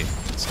we'll see.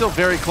 It's still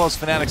very close.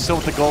 Fnatic still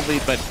with the gold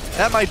lead, but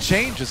that might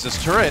change as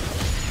this turret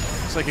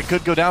looks like it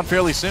could go down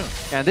fairly soon.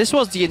 And this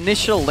was the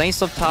initial lane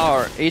stuff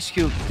tower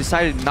AHQ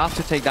decided not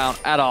to take down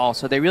at all.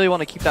 So they really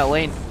want to keep that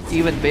lane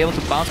even, be able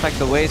to bounce back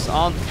the waves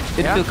on.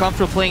 Didn't feel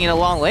comfortable playing in a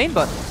long lane,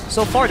 but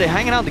so far they're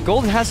hanging out. The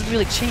gold hasn't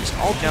really changed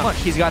all too much.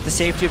 He's got the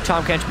safety of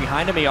Tom Kench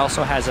behind him. He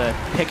also has a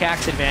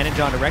pickaxe advantage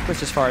on the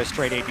Reckless as far as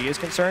straight AD is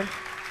concerned.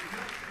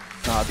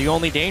 The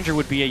only danger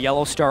would be a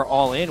yellow star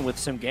all-in with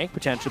some gank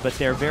potential, but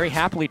they're very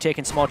happily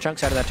taking small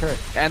chunks out of that turret.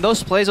 And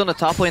those plays on the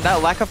top lane,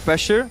 that lack of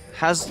pressure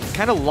has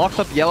kind of locked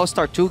up yellow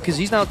star too, because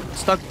he's now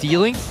stuck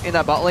dealing in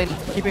that bot lane,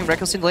 keeping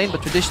Reckless in lane,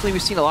 but traditionally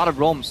we've seen a lot of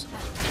roams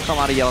come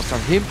out of yellow star.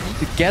 Him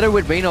together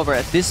with Rainover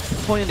at this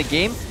point in the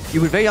game,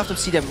 you would very often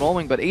see them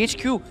roaming, but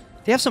AHQ,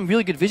 they have some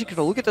really good vision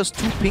control. Look at those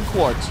 2 pink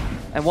wards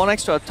and 1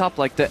 extra up top.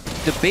 Like the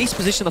base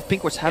position of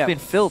pink wards have been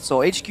filled,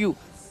 so HQ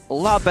a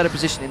lot better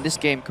position in this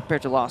game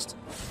compared to last.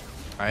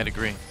 I'd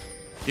agree.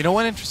 You know,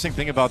 one interesting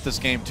thing about this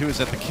game too is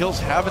that the kills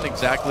haven't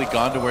exactly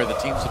gone to where the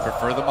teams would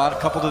prefer them on. A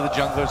couple to the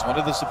junglers, one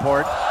to the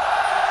support. All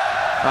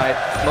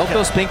right, smoke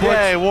those pink wards.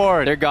 Yay,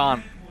 ward. They're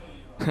gone.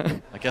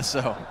 I guess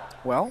so.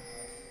 Well,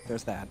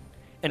 there's that.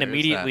 And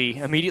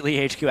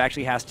immediately HQ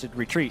actually has to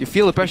retreat. You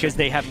feel the pressure. Because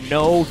they have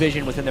no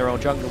vision within their own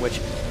jungle, which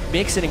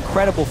makes an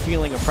incredible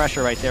feeling of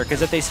pressure right there.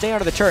 Because if they stay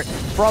under the turret,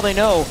 for all they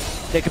know,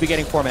 they could be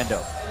getting 4-man-do.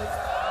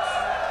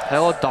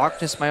 Hello,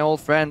 Darkness, my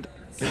old friend.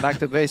 Get back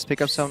to base,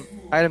 pick up some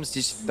items.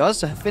 This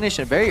does finish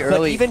it very early.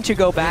 But even to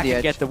go back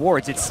and get the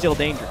wards, it's still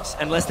dangerous.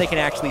 Unless they can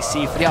actually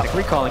see Fnatic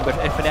recalling. But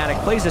if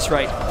Fnatic plays this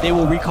right, they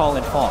will recall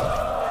and fall.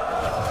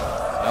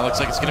 That looks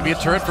like it's going to be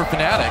a turret for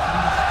Fnatic.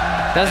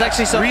 That's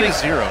actually something.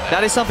 3-0 now.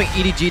 That is something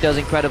EDG does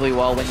incredibly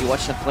well when you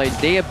watch them play.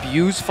 They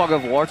abuse Fog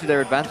of War to their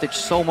advantage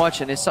so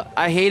much, and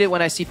I hate it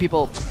when I see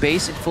people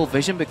base in full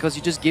vision because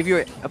you just give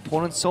your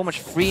opponent so much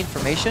free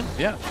information.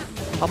 Yeah.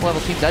 Top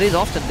level team, that is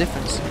often the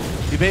difference.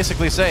 You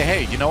basically say,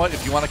 hey, you know what?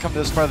 If you want to come to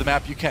this part of the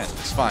map, you can.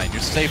 It's fine.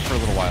 You're safe for a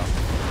little while.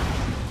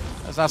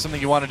 That's not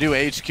something you want to do.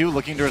 AHQ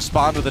looking to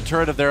respond with a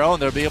turret of their own.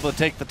 They'll be able to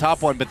take the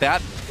top one, but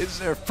that is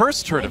their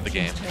first turret of the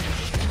game.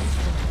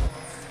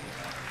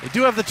 They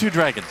do have the 2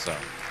 dragons, though.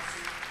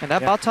 And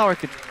that bot tower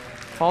could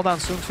fall down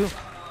soon, too.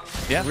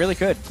 Yeah, really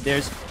could.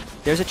 There's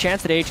a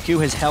chance that HQ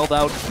has held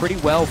out pretty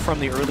well from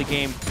the early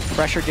game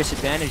pressure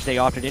disadvantage they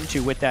opted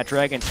into with that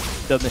dragon.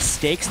 the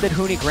mistakes that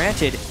Huni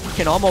granted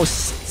can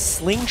almost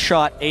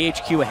slingshot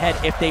AHQ ahead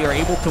if they are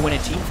able to win a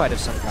team fight of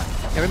some kind.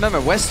 And remember,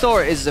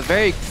 Westor is a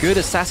very good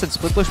assassin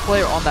split push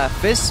player on that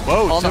Fizz.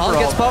 Whoa, on the Timber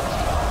gets all-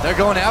 popped. They're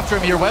going after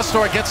him here.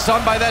 Westor gets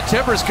stunned by that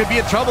Timbers. Could be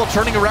in trouble.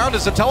 Turning around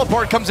as the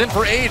teleport comes in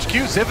for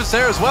AHQ. Ziv is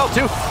there as well,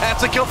 too.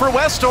 That's a kill for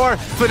Westor.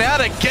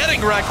 Fnatic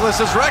getting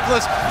Reckless as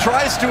Reckless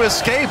tries to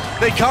escape.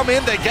 They come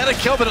in, they get a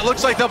kill, but it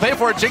looks like they'll pay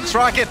for it. Jinx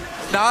Rocket,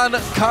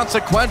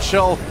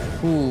 non-consequential.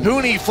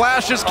 Huni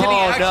flashes. Can he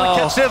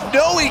actually catch Ziv?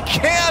 No, he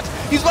can't.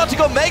 He's about to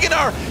go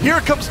Meganar. Here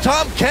comes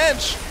Tom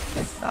Kench.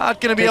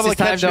 Not going to be able to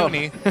catch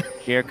Huni.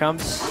 Here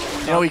comes...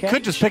 You know, he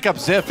could just pick up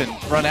Ziv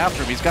and run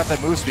after him. He's got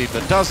that move speed,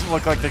 but it doesn't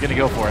look like they're going to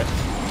go for it.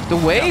 The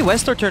way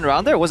Westor turned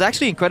around there was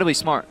actually incredibly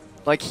smart.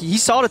 Like, he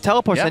saw the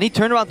teleports and he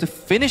turned around to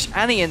finish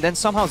Annie, and then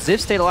somehow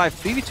Ziv stayed alive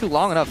 3v2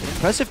 long enough.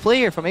 Impressive play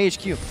here from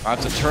AHQ.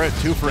 That's a turret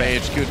too for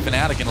AHQ, and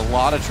Fnatic in a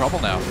lot of trouble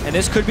now. And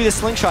this could be the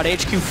slingshot.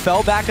 AHQ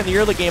fell back in the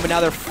early game, and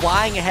now they're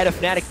flying ahead of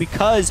Fnatic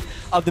because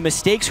of the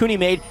mistakes Huni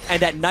made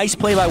and that nice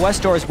play by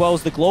Westor, as well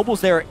as the globals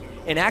there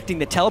enacting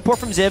the teleport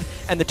from Ziv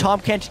and the Tom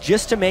Kent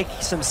just to make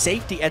some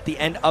safety at the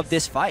end of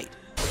this fight.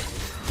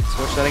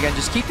 Switch that again.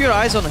 Just keep your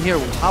eyes on here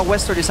how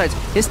Westor decides.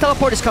 His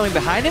teleport is coming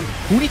behind him.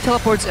 Huni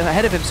teleports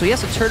ahead of him, so he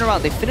has to turn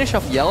around. They finish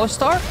off Yellow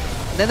Star,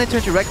 and then they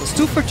turn to Reckless.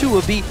 2 for 2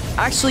 will be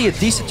actually a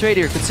decent trade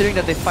here, considering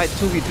that they fight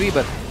 2v3,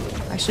 but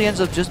actually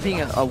ends up just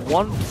being a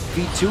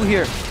 1v2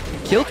 here.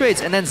 Kill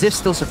trades, and then Ziv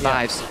still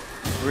survives.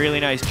 Really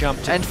nice jump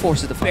And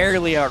forces the flash.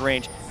 barely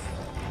outrange.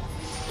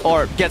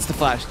 Or gets the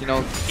flash, you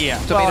know. Yeah.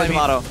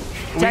 Tomato.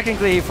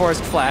 Technically, he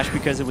forced flash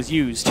because it was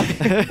used.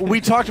 We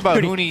talked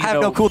about Huni.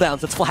 Have no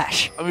cooldowns. It's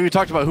flash. I mean, we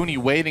talked about Huni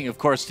waiting, of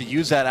course, to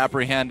use that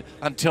apprehend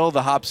until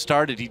the hop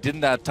started. He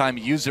didn't that time.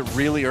 He used it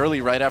really early,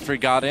 right after he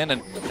got in,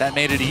 and that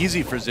made it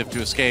easy for Ziv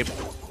to escape.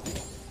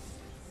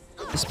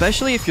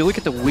 Especially if you look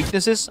at the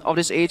weaknesses of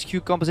this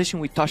AHQ composition,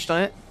 we touched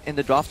on it in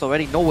the draft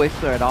already. No wave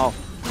clear at all.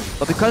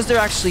 But because they're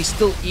actually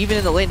still even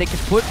in the lane, they can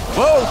put...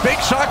 Whoa, big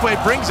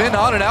shockwave brings in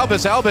on and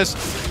Albus. Albus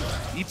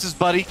eats his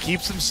buddy,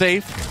 keeps him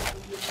safe.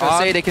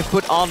 Say they can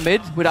put on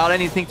mid without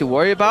anything to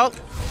worry about.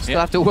 Still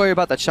have to worry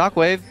about that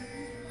shockwave.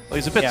 Well,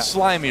 he's a bit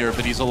slimier,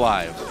 but he's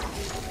alive.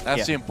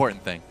 That's the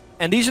important thing.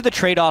 And these are the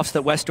trade-offs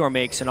that Westor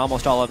makes in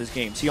almost all of his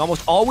games. He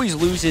almost always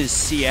loses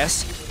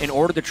CS in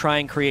order to try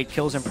and create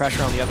kills and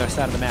pressure on the other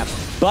side of the map.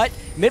 But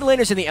mid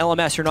laners in the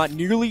LMS are not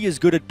nearly as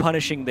good at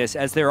punishing this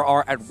as there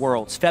are at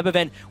Worlds.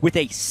 Febiven with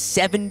a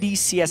 70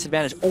 CS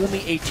advantage, only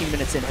 18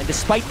 minutes in. And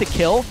despite the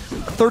kill,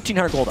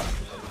 1,300 gold up.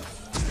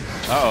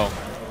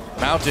 Uh-oh.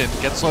 Mountain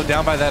gets slowed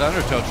down by that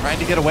Undertow, trying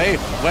to get away.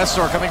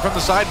 Westor coming from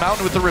the side,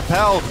 Mountain with the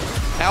repel.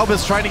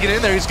 Albus trying to get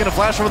in there, he's gonna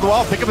flash over the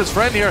wall, pick up his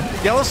friend here.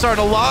 Yellowstar in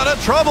a lot of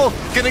trouble,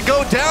 gonna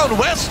go down.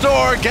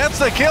 Westor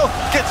gets the kill,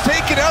 gets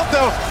taken out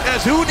though,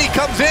 as Huni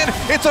comes in,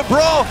 it's a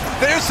brawl.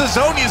 There's the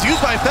zone, he's used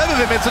by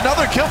Febiven, it's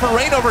another kill for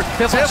Rainover.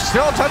 Ziv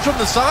still in touch from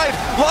the side,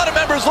 a lot of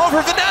members low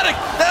for Fnatic,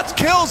 that's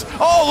kills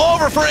all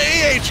over for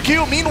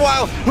AHQ.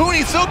 Meanwhile,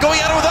 Huni still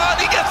going at it with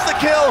on, he gets the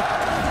kill.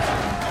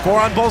 4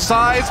 on both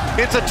sides.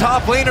 It's a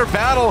top laner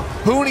battle.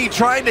 Huni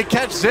trying to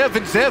catch Ziv,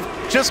 and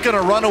Ziv just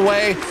gonna run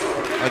away.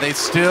 Are they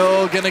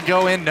still gonna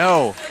go in?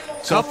 No.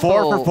 So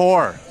 4 for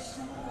 4.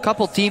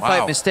 Couple team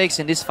fight mistakes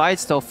in this fight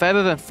still.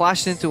 Febiven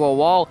flashed into a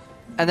wall,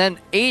 and then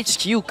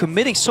AHQ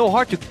committing so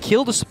hard to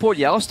kill the support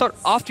Yellowstar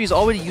after he's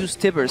already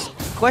used Tibbers.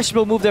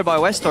 Questionable move there by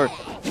Westor,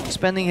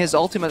 spending his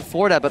ultimate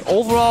for that, but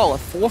overall a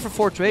 4 for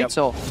 4 trade.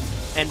 So,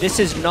 and this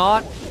is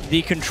not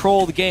the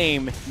controlled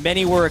game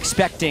many were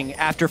expecting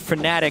after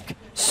Fnatic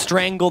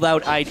strangled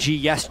out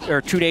IG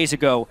 2 days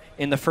ago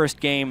in the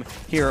first game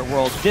here at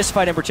Worlds. This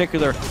fight in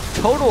particular,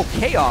 total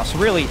chaos,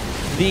 really.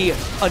 The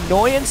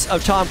annoyance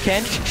of Tom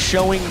Kench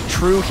showing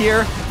true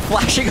here,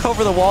 flashing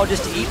over the wall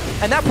just to eat,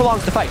 and that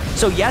prolongs the fight.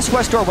 So yes,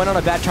 Westor went on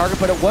a bad target,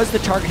 but it was the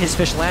target his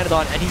fish landed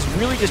on, and he's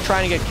really just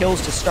trying to get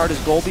kills to start his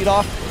goal beat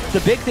off.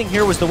 The big thing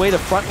here was the way the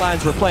front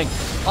lines were playing.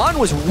 On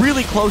was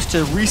really close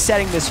to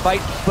resetting this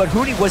fight, but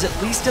Huni was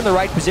at least in the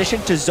right position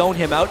to zone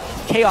him out.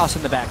 Chaos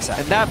in the backside.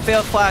 And that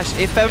failed flash.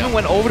 If Febiven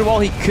went over the wall,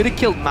 he could have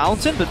killed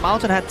Mountain, but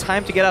Mountain had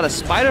time to get out of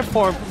spider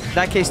form. In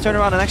that case, turn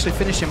around and actually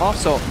finish him off.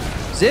 So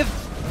Ziv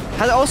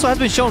also has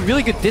been shown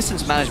really good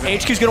distance management.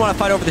 AHQ's going to want to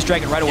fight over this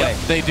dragon right away.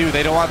 They do.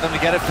 They don't want them to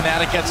get it.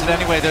 Fnatic gets it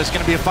anyway. There's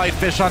going to be a fight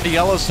fish onto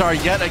Yellowstar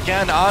yet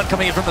again. On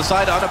coming in from the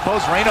side,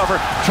 unopposed.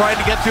 Rainover trying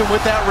to get to him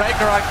with that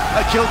Ragnarok.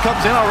 A kill comes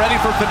in already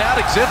for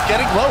Fnatic. Ziv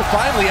getting low.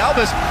 Finally,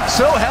 Albus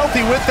so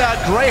healthy with that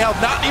Greyhound.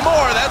 Not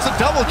anymore. That's a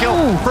double kill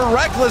for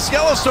Reckless.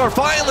 Yellowstar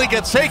finally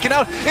gets taken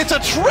out. It's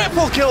a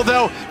triple kill,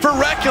 though, for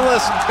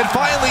Reckless. And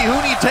finally,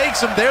 Huni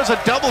takes him. There's a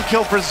double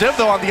kill for Ziv,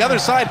 though, on the other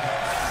side.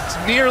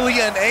 Nearly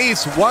an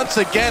ace once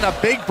again, a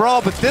big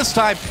brawl, but this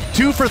time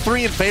 2 for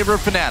 3 in favor of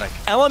Fnatic.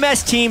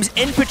 LMS teams,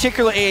 in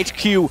particular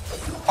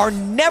AHQ, are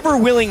never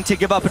willing to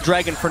give up a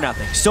dragon for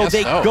nothing. So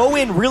they go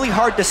in really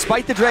hard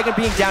despite the dragon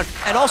being down.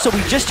 And also,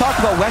 we just talked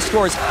about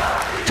Westor's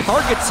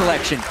target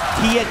selection.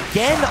 He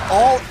again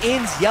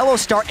all-ins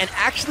Yellowstar and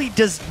actually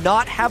does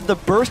not have the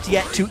burst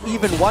yet to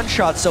even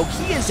one-shot. So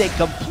he is a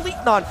complete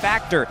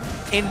non-factor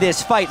in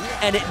this fight,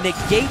 and it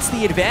negates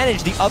the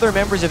advantage the other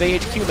members of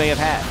AHQ may have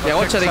had. Yeah,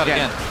 watch that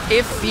again.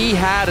 If he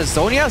had a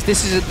Zonias,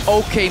 this is an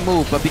okay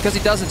move, but because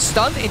he doesn't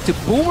stun into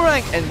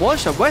Boomerang and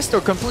one-shot,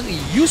 Westor completely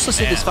useless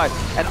in this fight.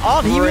 And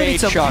Odd, he really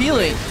needs some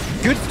healing.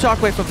 Good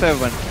shockwave from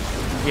Featherman.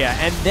 Yeah,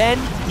 and then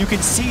you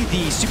can see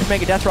the Super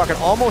Mega Death Rocket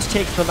almost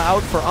take them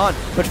out for On,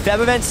 but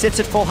Featherman sits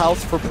at full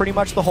health for pretty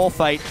much the whole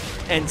fight,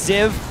 and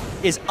Ziv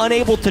is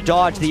unable to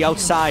dodge the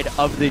outside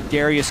of the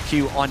Darius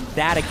Q on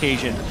that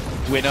occasion,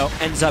 which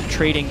ends up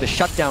trading the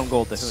shutdown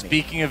gold to Huni.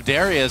 Speaking of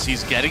Darius,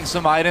 he's getting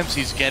some items,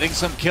 he's getting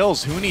some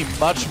kills. Huni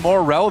much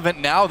more relevant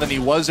now than he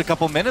was a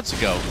couple minutes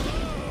ago.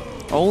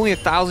 Only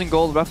 1,000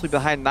 gold, roughly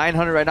behind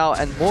 900 right now,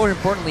 and more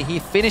importantly, he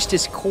finished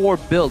his core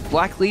build.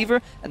 Black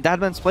Cleaver and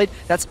Deadman's Blade,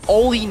 that's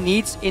all he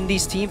needs in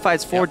these team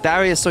fights for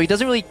Darius, so he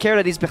doesn't really care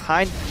that he's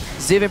behind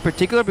Ziv in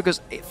particular,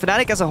 because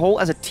Fnatic as a whole,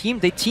 as a team,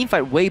 they team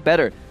fight way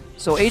better.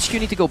 So HQ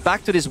need to go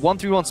back to this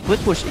 1-3-1 split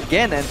push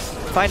again and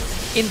find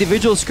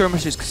individual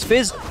skirmishes, because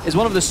Fizz is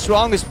one of the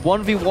strongest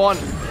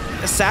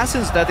 1v1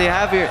 assassins that they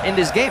have here in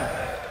this game.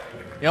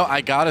 You know,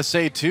 I gotta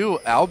say too,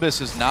 Albus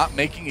is not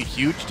making a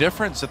huge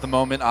difference at the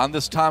moment on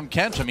this Tahm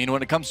Kench. I mean,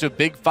 when it comes to a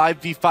big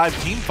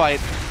 5v5 team fight,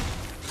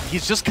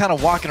 he's just kind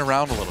of walking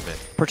around a little bit.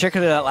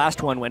 Particularly that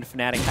last one when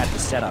Fnatic had the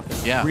setup.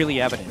 Yeah.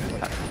 Really evident.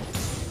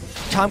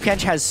 Tahm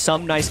Kench has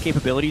some nice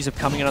capabilities of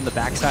coming in on the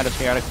backside of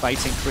chaotic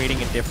fights and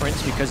creating a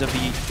difference because of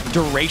the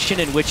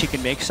duration in which he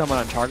can make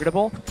someone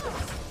untargetable.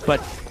 But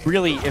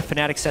really, if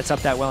Fnatic sets up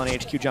that well and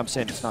AHQ jumps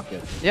in, it's not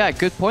good. Yeah,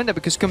 good point there,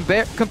 because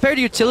compare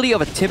the utility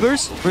of a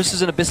Tibbers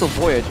versus an Abyssal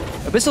Voyage.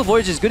 Abyssal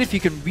Voyage is good if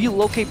you can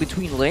relocate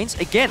between lanes.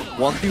 Again,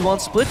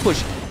 1v1 split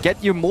push.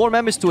 Get your more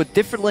members to a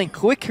different lane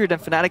quicker than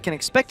Fnatic can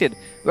expect it.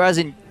 Whereas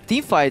in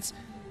team fights,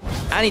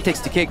 Annie takes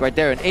the cake right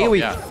there. An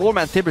AoE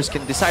 4-man Tibbers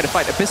can decide to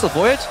fight. Abyssal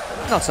Voyage,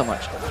 not so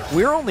much.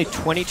 We're only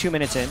 22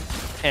 minutes in,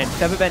 and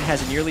Featherman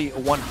has nearly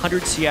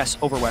 100 CS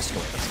over Westor.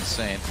 That's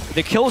insane.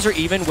 The kills are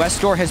even.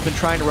 Westor has been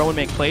trying to roam and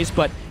make plays,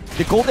 but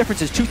the goal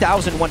difference is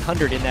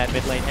 2,100 in that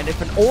mid lane, and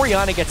if an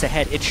Orianna gets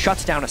ahead, it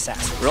shuts down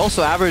Assassin. We're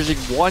also averaging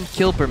 1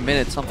 kill per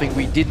minute, something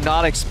we did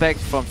not expect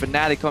from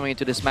Fnatic coming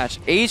into this match.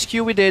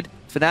 AHQ we did,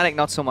 Fnatic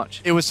not so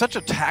much. It was such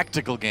a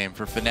tactical game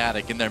for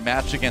Fnatic in their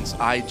match against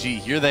IG.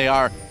 Here they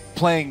are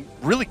playing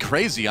really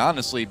crazy,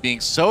 honestly, being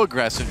so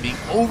aggressive, being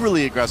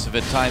overly aggressive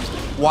at times,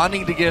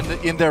 wanting to get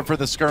in there for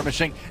the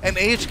skirmishing, and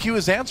AHQ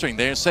is answering.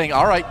 They're saying,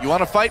 all right, you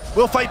want to fight?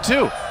 We'll fight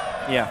too.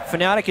 Yeah,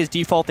 Fnatic is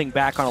defaulting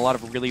back on a lot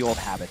of really old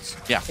habits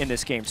in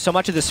this game. So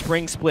much of the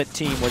spring split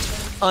team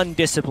was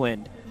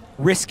undisciplined,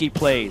 risky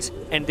plays,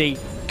 and they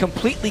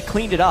completely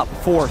cleaned it up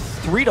for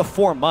 3 to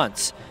 4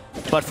 months.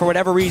 But for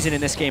whatever reason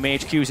in this game,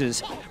 AHQ's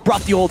has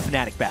brought the old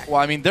Fnatic back.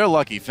 Well, I mean, they're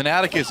lucky.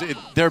 Fnatic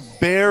they're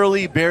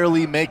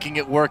barely making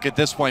it work at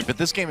this point, but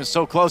this game is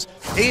so close.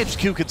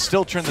 AHQ could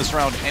still turn this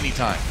around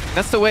anytime.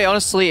 That's the way,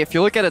 honestly, if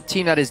you look at a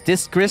team that is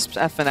this crisp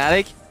at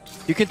Fnatic,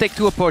 you can take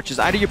 2 approaches.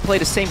 Either you play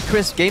the same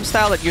crisp game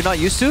style that you're not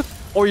used to,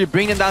 or you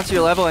bring them down to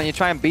your level and you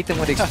try and beat them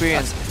with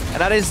experience.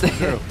 And that is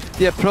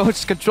the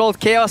approach. Controlled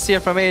chaos here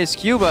from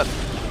AHQ, but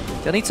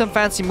they'll need some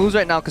fancy moves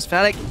right now because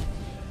Fnatic,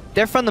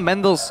 their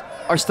fundamentals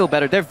are still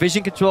better. Their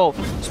vision control,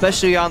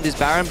 especially on this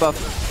Baron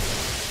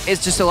buff,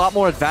 is just a lot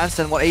more advanced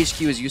than what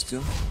AHQ is used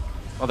to.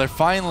 Well, they're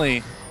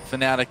finally,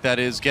 Fnatic that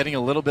is, getting a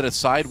little bit of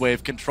side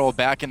wave control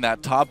back in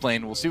that top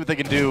lane. We'll see what they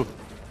can do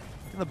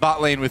in the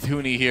bot lane with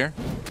Huni here.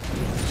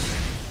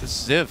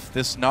 This Ziv,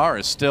 this Gnar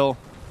is still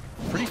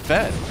pretty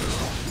fed.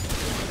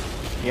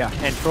 Yeah,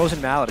 and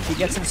Frozen Mallet, if he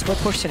gets in split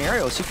push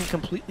scenarios, he can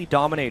completely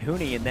dominate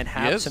Huni and then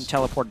have some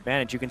teleport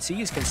advantage. You can see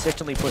he's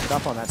consistently pushed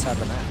up on that side of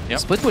the map. Yep.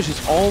 Split push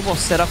is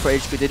almost set up for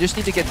HQ. They just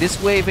need to get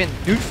this wave in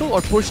neutral or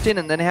pushed in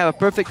and then have a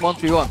perfect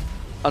 1-3-1.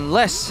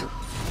 Unless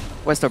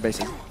Westar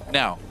basing.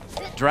 Now,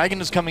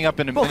 Dragon is coming up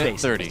in a minute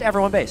 30. Just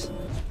everyone base.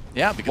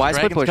 Yeah, because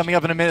Dragon's coming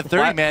up in a minute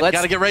 30, man. You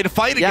gotta get ready to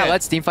fight again. Yeah,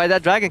 let's team fight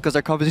that Dragon because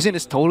our composition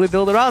is totally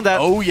built around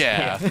that. Oh,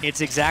 yeah. It's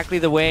exactly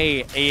the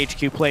way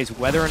AHQ plays,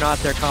 whether or not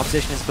their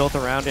composition is built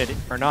around it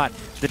or not.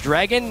 The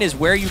Dragon is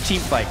where you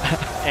team fight.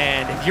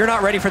 And if you're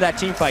not ready for that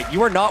team fight,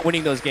 you are not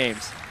winning those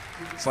games.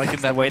 It's like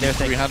in that way they're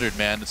 300,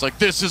 man. It's like,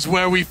 this is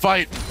where we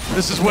fight.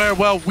 This is where,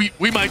 well,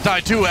 we might die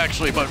too,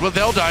 actually, but well,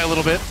 they'll die a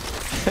little bit.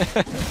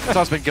 That's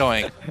how it's been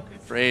going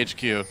for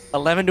AHQ.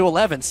 11 to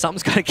 11,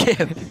 something's got to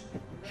give.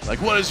 Like,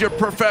 what is your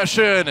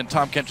profession? And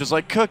Tahm Kench is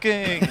like,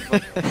 cooking.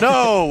 Like,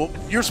 no,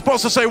 you're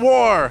supposed to say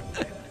war.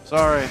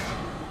 Sorry.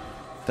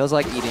 Feels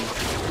like eating.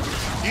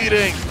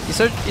 Eating.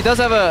 He does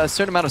have a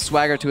certain amount of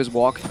swagger to his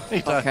walk.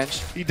 He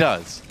does. He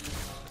does.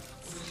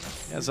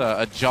 He has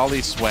a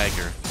jolly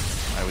swagger,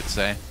 I would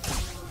say.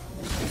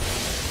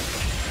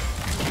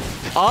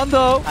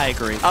 Though, I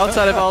agree.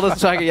 Outside of all the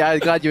swagger, yeah, I'm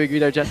glad you agree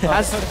there, Jen.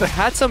 Has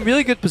had some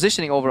really good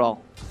positioning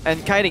overall.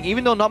 And kiting,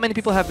 even though not many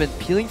people have been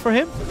peeling for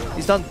him,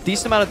 he's done a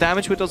decent amount of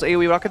damage with those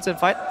AoE rockets in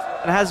fight,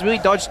 and has really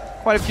dodged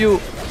quite a few,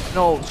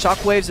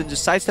 shockwaves and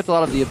just sidestepped a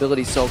lot of the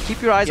abilities. So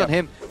keep your eyes on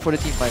him for the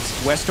team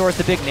fights. Westor is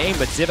the big name,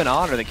 but Ziv and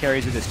On are the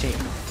carries of this team,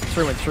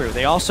 through and through.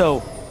 They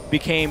also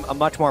became a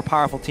much more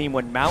powerful team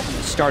when Mountain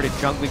started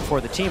jungling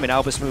for the team and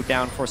Albus moved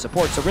down for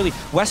support. So really,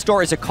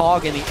 Westdoor is a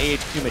cog in the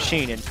AHQ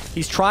machine, and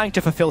he's trying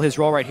to fulfill his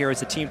role right here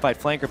as a teamfight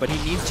flanker, but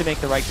he needs to make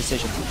the right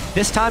decisions.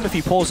 This time, if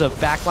he pulls a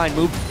backline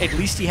move, at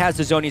least he has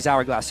the Zhonya's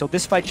Hourglass, so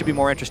this fight should be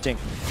more interesting.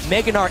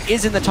 Meganar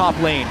is in the top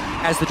lane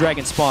as the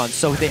dragon spawns,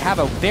 so they have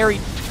a very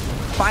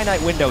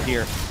finite window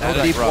here.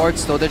 Deep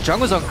wards though. The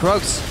jungle's on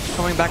Krugs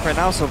coming back right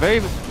now, so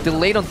very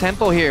delayed on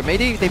tempo here.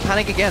 Maybe they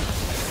panic again.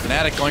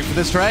 Fnatic going for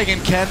this dragon.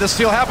 Can the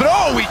steal happen?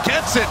 Oh, he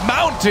gets it.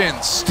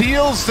 Mountain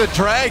steals the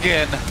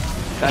dragon.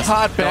 That's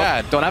not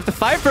bad. Don't have to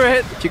fight for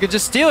it. You could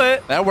just steal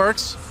it. That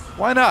works.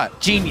 Why not?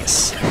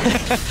 Genius.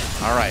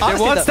 All right. They're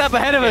one step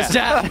ahead of us,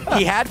 Jack.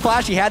 He had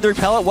flash, he had the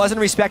repel, it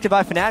wasn't respected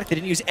by Fnatic. They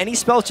didn't use any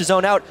spells to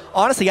zone out.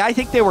 Honestly, I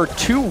think they were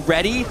too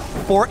ready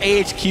for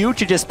AHQ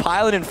to just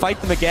pile in and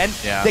fight them again.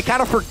 Yeah. They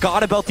kind of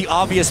forgot about the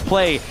obvious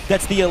play.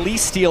 That's the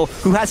Elise steal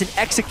who has an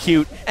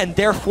execute and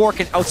therefore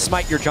can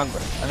outsmite your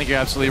jungler. I think you're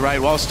absolutely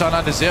right. Well, stun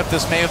onto Zip.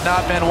 This may have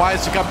not been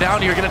wise to come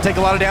down. You're going to take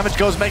a lot of damage.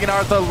 Goes Meganar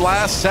at the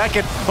last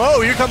second.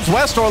 Oh, here comes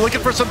Westdoor looking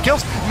for some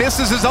kills.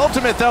 Misses his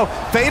ultimate, though.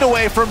 Fade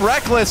away from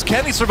Reckless.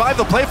 Can he survive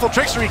the playful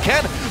trickster? He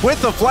can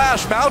with the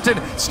flash.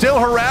 Mountain still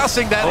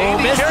harassing that AD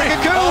carry.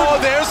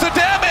 Oh, there's the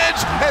damage!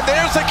 And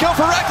there's the kill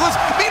for Reckless.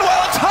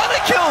 Meanwhile, a ton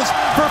of kills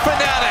for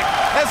Fnatic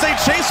as they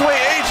chase away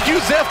AHQ.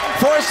 Zip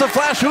forced the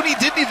flash. Huni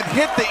didn't even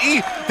hit the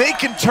E. They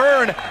can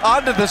turn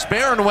onto this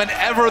Baron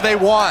whenever they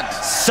want.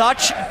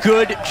 Such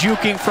good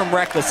juking from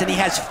Reckless, and he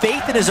has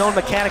faith in his own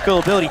mechanical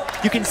ability.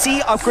 You can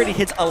see upgraded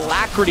hits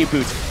Alacrity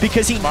boots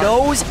because he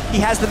knows he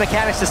has the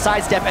mechanics to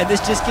sidestep, and this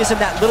just gives him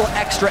that little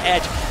extra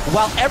edge.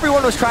 While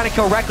everyone was trying to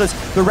kill Reckless,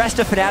 the rest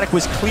of Fnatic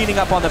was cleaning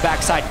up on the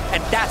backside,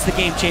 and that's the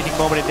game-changing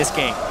moment in this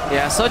game.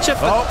 Yeah, such a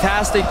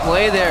fantastic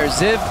play there.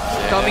 Ziv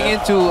coming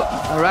into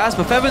harass,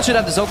 but Fevin should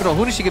have the Zoko.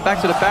 Huni should get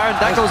back to the Baron.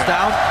 That goes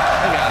down.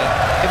 They got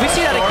it. If we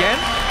see that again,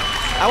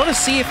 I want to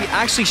see if he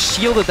actually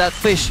shielded that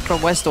fish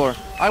from Westdoor.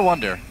 I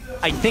wonder.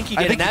 I think he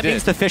did, and that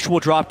means the fish will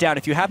drop down.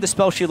 If you have the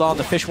spell shield on,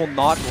 the fish will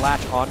not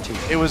latch onto you.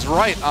 It was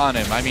right on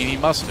him. I mean, he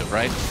must have,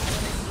 right?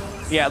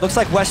 Yeah, it looks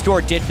like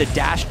Westdoor did the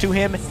dash to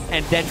him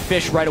and then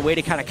fish right away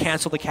to kind of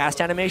cancel the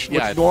cast animation,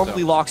 which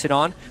normally locks it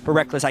on. But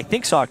Reckless, I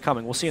think, saw it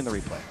coming. We'll see in the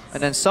replay.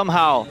 And then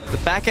somehow, the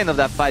back end of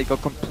that fight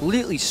got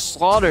completely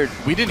slaughtered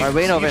by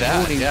Reynov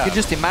and Huni. You can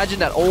just imagine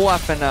that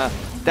Olaf and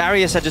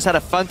Darius had just had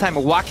a fun time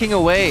whacking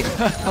away.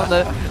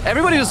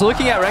 Everybody was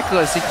looking at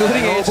Reckless,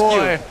 including AHQ.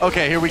 Boy.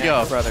 Okay, here we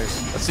go.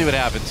 Brothers. Let's see what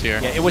happens here.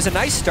 Yeah, it was a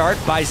nice start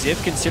by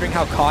Ziv, considering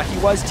how caught he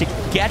was, to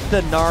get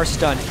the Gnar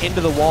stun into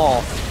the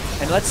wall.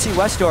 And let's see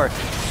Westdoor.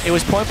 It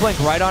was point blank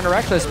right on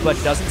Reckless,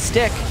 but doesn't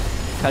stick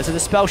because of the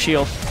spell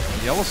shield.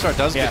 Yellow Star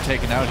does get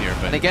taken out here.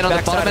 But and again, on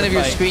the bottom end of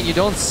your screen, you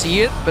don't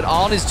see it, but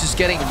On is just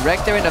getting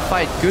wrecked there in the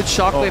fight. Good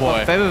shockwave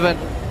from Febiven.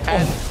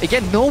 And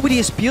again, nobody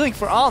is peeling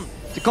for On.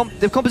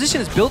 The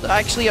composition is built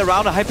actually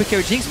around a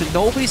hypercarry Jinx, but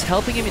nobody's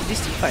helping him in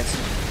these team fights.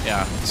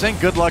 Yeah, saying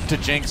good luck to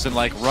Jinx and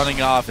like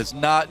running off is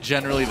not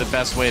generally the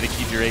best way to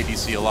keep your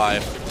ADC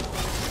alive.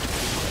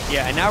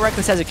 Yeah, and now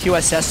Reckless has a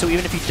QSS, so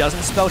even if he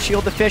doesn't spell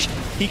shield the fish,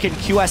 he can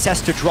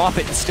QSS to drop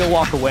it and still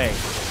walk away.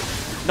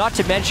 Not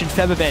to mention,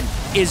 Febiven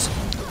is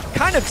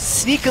kind of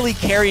sneakily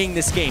carrying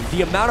this game.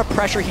 The amount of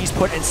pressure he's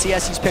put and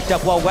CS he's picked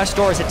up while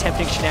Westdoor is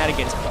attempting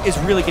shenanigans is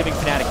really giving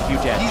Fnatic a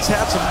huge edge. He's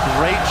had some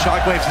great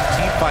shockwaves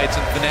in team fights,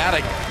 and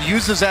Fnatic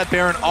uses that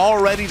Baron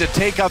already to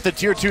take out the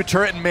tier 2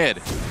 turret in mid.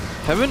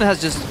 Febiven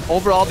has just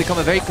overall become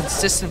a very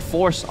consistent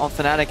force on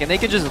Fnatic, and they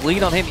can just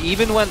lean on him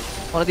even when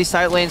one of these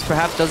side lanes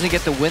perhaps doesn't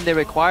get the win they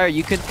require.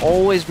 You can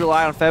always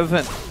rely on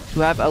Febiven to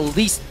have at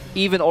least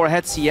even or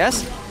ahead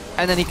CS,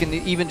 and then he can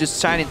even just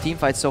shine in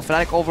teamfights. So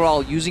Fnatic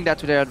overall using that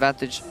to their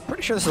advantage.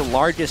 Pretty sure this is the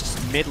largest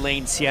mid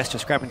lane CS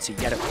discrepancy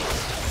yet.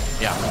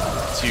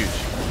 Yeah, it's huge.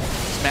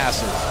 It's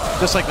massive.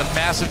 Just like the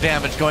massive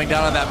damage going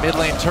down on that mid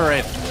lane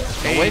turret.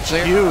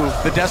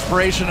 AHQ, the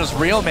desperation is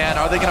real, man.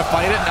 Are they going to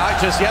fight it?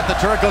 Not just yet. The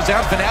turret goes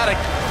down. Fnatic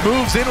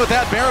moves in with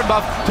that Baron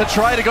buff to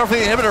try to go for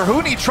the inhibitor.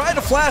 Huni tried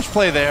to flash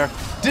play there.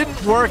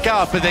 Didn't work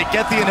out, but they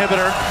get the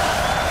inhibitor.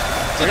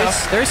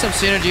 There's some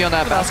synergy on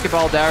that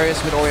basketball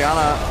Darius with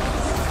Orianna.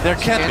 There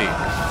can be.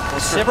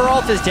 The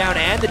Sivir is down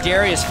and the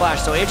Darius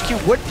flash, so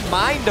HQ wouldn't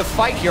mind a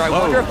fight here. I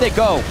wonder if they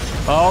go.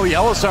 Oh,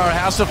 Yellowstar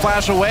has to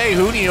flash away.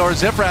 Huni, or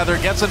Zip rather,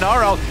 gets a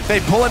Gnar out. They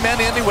pull him in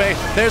anyway.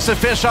 There's the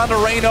fish on the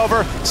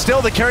Reignover.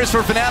 Still, the carries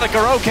for Fnatic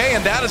are okay,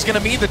 and that is going to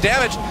mean the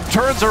damage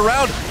turns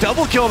around.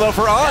 Double kill, though,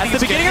 for On. That's the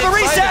beginning of the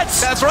resets.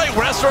 That's right.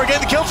 Westdoor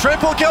getting the kill,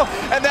 triple kill,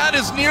 and that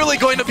is nearly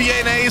going to be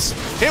an ace.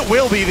 It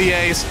will be the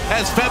ace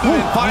as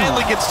Febiven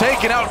finally gets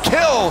taken out.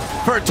 Kill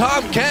for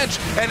Tom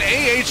Kench, and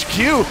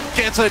AHQ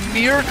gets a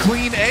near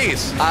clean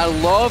ace. I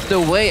love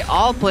the way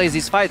On plays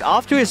this fight.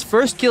 After his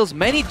first kills,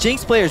 many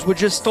Jinx players would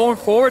just storm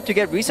forward to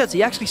get resets.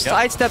 He actually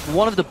sidestepped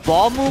one of the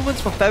ball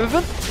movements from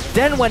Febiven,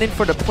 then went in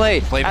for the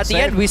play. At the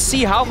end, we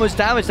see how much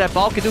damage that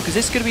ball can do, because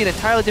this could be an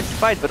entirely different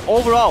fight. But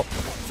overall,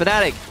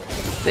 Fnatic,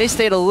 they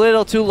stayed a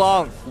little too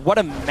long. What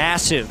a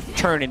massive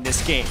turn in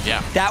this game.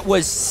 Yeah. That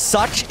was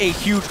such a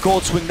huge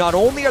gold swing. Not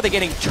only are they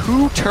getting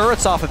 2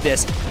 turrets off of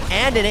this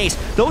and an ace,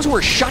 those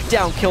were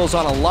shutdown kills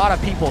on a lot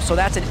of people, so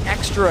that's an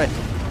extra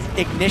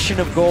ignition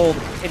of gold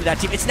into that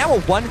team. It's now a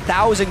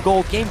 1,000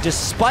 gold game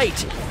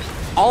despite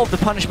all of the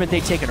punishment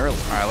they've taken early.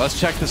 All right, let's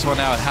check this one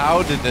out.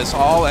 How did this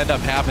all end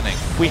up happening?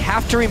 We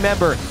have to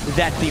remember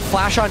that the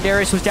flash on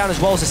Darius was down as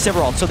well as the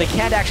Siverald, so they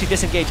can't actually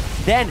disengage.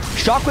 Then,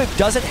 Shockwave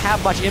doesn't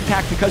have much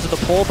impact because of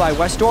the pull by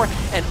Westdoor,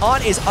 and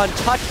On is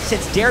untouched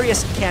since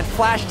Darius can't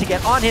flash to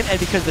get on him, and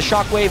because the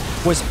Shockwave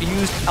was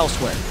used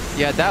elsewhere.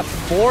 Yeah, that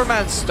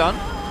 4-man stun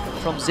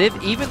from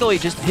Ziv, even though he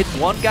just hit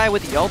one guy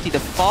with the ulti, the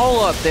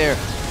follow-up there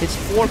hits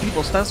 4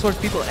 people, stuns 4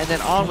 people, and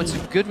then On with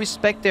some good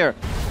respect there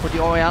for the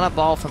Orianna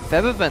ball from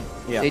Febiven.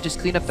 Yeah. They just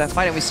clean up that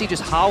fight, and we see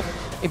just how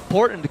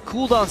important the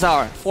cooldowns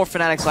are for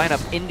Fnatic's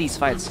lineup in these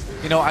fights.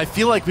 You know, I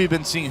feel like we've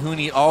been seeing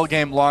Huni all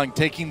game long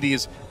taking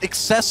these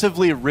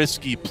excessively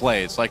risky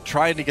plays, like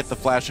trying to get the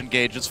flash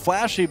engage. It's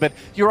flashy, but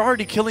you're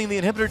already killing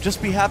the inhibitor.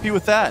 Just be happy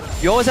with that.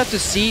 You always have to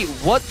see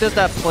what does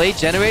that play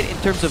generate in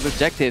terms of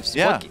objectives.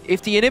 Yeah.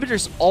 If the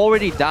inhibitor's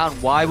already down,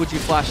 why would you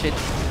flash it?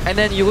 And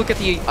then you look at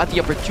the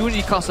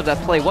opportunity cost of that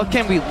play. What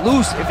can we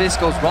lose if this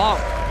goes wrong?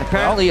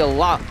 Apparently a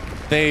lot.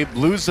 They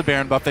lose the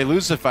Baron buff, they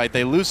lose the fight,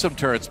 they lose some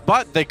turrets,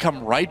 but they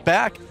come right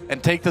back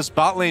and take this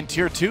bot lane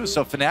tier 2.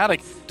 So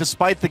Fnatic,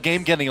 despite the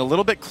game getting a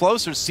little bit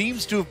closer,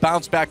 seems to have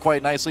bounced back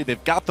quite nicely.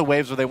 They've got the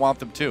waves where they want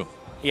them to.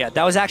 Yeah,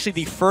 that was actually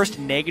the first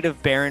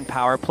negative Baron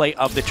power play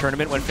of the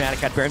tournament when Fnatic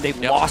had Baron. They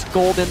lost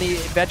gold in the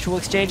eventual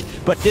exchange,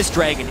 but this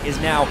Dragon is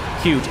now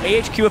huge.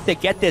 AHQ, if they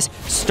get this,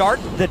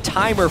 start the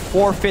timer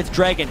for 5th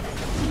Dragon.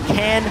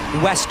 Can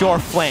Westdoor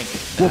flank?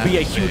 Will be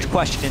a huge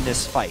question in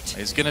this fight.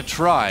 He's going to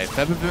try.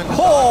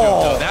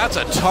 Oh! No, that's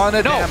a ton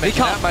of damage.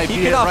 That might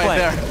be it right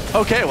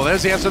there. Okay, well,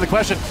 there's the answer to the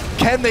question.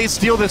 Can they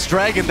steal this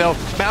Dragon, though?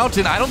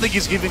 Mountain, I don't think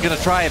he's even going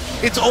to try it.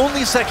 It's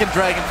only 2nd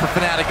Dragon for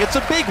Fnatic. It's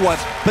a big one,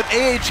 but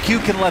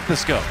AHQ can let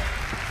this go.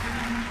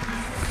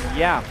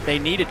 Yeah, they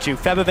needed to.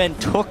 Febiven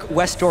took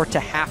Westdoor to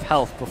half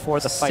health before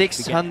the fight began.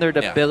 600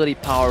 ability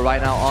power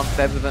right now on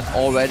Febiven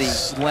already.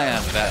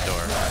 Slam that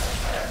door.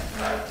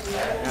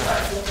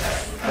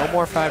 No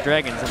more 5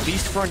 Dragons, at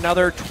least for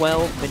another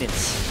 12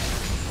 minutes.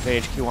 If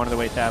AHQ wanted to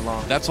wait that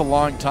long. That's a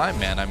long time,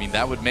 man. I mean,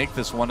 that would make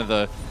this one of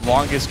the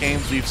longest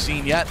games we've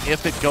seen yet,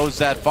 if it goes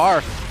that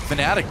far.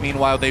 Fnatic,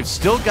 meanwhile, they've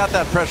still got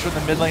that pressure in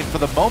the mid lane for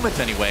the moment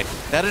anyway.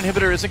 That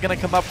inhibitor isn't going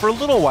to come up for a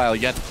little while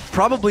yet.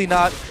 Probably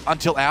not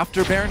until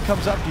after Baron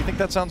comes up. Do you think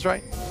that sounds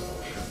right?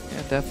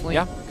 Yeah, definitely.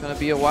 Yeah. Going to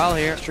be a while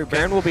here. It's true.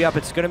 Baron will be up.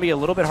 It's going to be a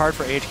little bit hard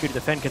for AHQ to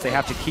defend because they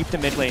have to keep the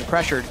mid lane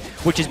pressured,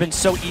 which has been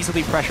so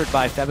easily pressured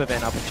by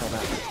Febiven up until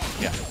now.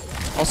 Yeah.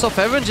 Also,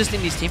 Febiven just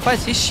in these team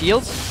fights, his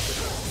shields,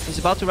 he's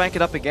about to rank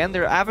it up again.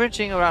 They're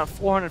averaging around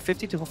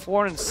 450 to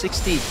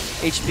 460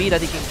 HP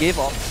that he can give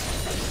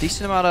off.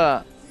 Decent amount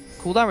of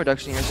cooldown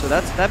reduction here, so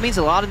that means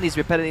a lot in these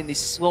repetitive, in these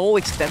slow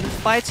extended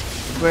fights,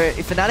 where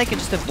if Fnatic can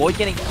just avoid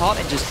getting caught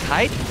and just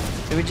kite,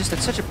 they're just in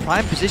such a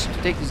prime position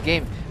to take this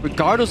game,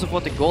 regardless of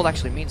what the gold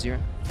actually means here.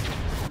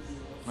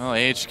 Well,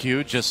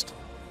 AHQ just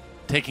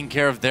taking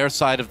care of their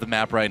side of the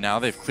map right now.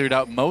 They've cleared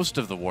out most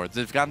of the wards.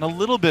 They've gotten a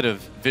little bit of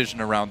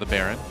vision around the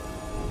Baron.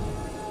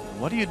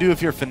 What do you do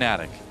if you're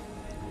Fnatic?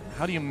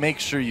 How do you make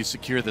sure you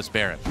secure this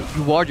Baron?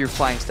 You ward your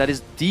flanks. That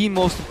is the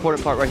most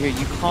important part right here.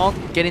 You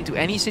can't get into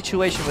any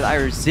situation where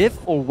either Ziv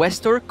or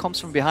Westdoor comes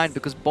from behind,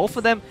 because both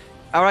of them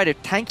are either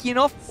tanky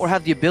enough or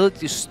have the ability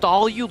to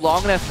stall you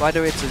long enough,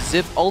 whether it's a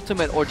Ziv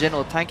ultimate or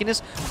general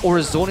tankiness, or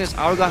a Zonia's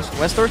Hourglass from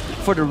Westdoor,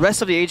 for the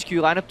rest of the HQ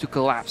lineup to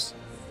collapse.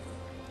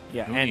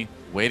 Yeah, and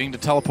waiting to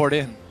teleport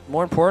in.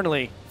 More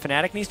importantly,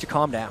 Fnatic needs to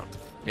calm down.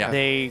 Yeah.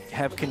 They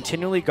have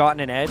continually gotten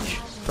an edge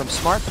from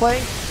smart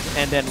play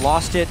and then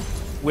lost it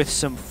with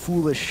some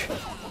foolish,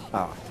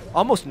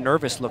 almost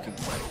nervous looking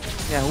play.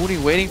 Yeah,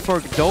 Huni waiting for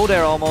Godot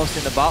there almost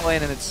in the bot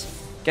lane, and it's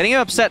getting him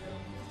upset.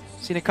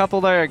 Seen a couple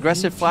there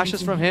aggressive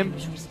flashes from him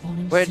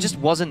where it just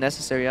wasn't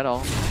necessary at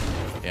all.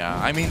 Yeah,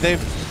 I mean,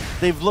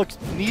 they've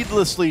looked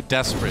needlessly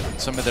desperate in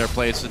some of their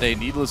plays today,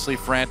 needlessly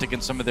frantic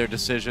in some of their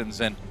decisions,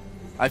 and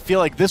I feel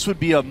like this would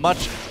be a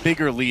much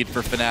bigger lead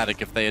for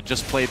Fnatic if they had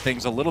just played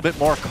things a little bit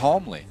more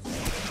calmly.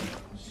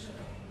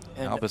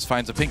 And Albus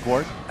finds a pink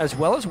ward. As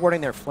well as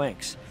warding their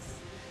flanks.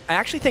 I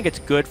actually think it's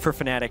good for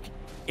Fnatic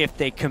if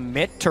they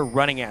commit to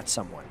running at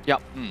someone.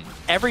 Yep.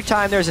 Every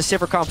time there's a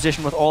Sivir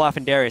composition with Olaf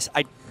and Darius,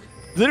 I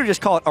literally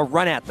just call it a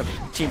run at the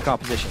team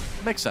composition.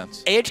 Makes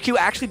sense. AHQ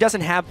actually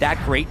doesn't have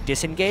that great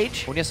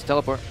disengage. Huni has to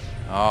teleport.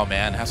 Oh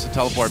man, has to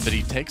teleport, but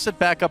he takes it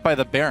back up by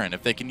the Baron.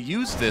 If they can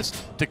use this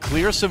to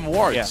clear some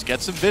wards,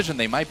 get some vision,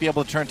 they might be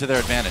able to turn to their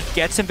advantage.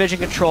 Get some vision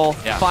control,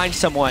 find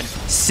someone,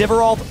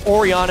 Siverald,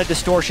 Orianna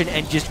distortion,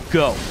 and just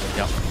go.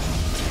 Yep.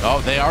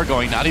 Oh, they are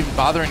going, not even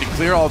bothering to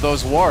clear all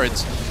those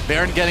wards.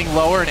 Baron getting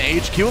lower, and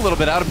AHQ a little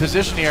bit out of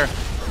position here.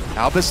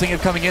 Albus thinking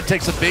of coming in,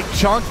 takes a big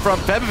chunk from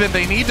Febvin.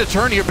 They need to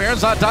turn here.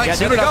 Baron's not dying. Yeah,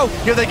 Soon there we enough.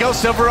 go. Here they go.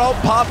 Silver ult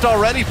popped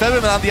already.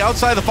 Febvin on the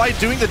outside of the fight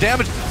doing the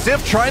damage.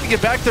 Ziv trying to get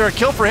back there. A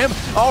kill for him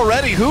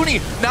already. Huni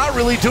not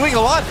really doing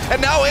a lot.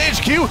 And now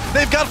AHQ,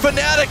 they've got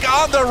Fnatic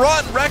on the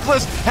run.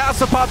 Reckless has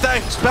to pop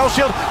that spell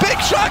shield. Big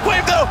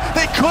shockwave though.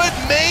 They could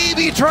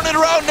maybe turn it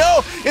around. No,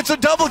 it's a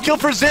double kill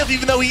for Ziv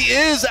even though he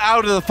is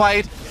out of the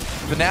fight.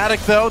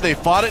 Fnatic, though, they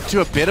fought it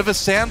to a bit of a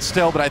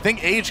standstill, but I think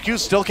AHQ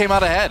still came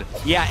out ahead.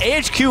 Yeah,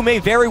 AHQ may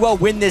very well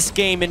win this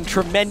game in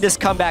tremendous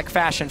comeback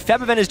fashion.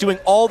 Febiven is doing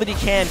all that he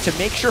can to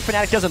make sure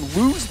Fnatic doesn't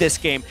lose this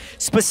game.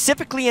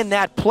 Specifically in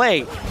that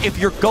play, if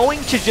you're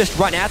going to just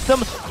run at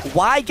them,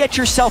 why get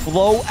yourself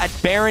low at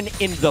Baron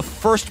in the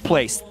first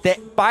place?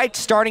 By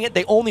starting it,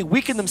 they only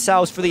weakened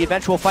themselves for the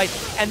eventual fight,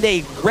 and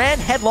they ran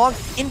headlong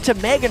into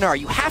Meganar.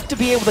 You have to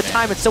be able to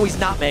time it so he's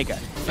not Mega.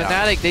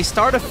 Fnatic, they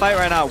start a fight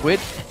right now with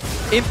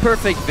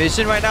imperfect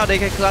vision right now. They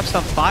can collapse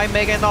them by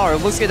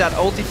Meganar. Look at that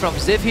ulti from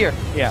Ziv here.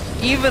 Yeah.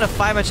 Even a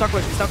 5-man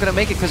shockwave is not going to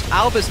make it because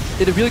Albus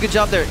did a really good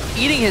job there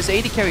eating his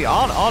AD carry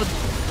on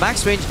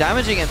max range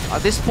damaging, and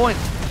at this point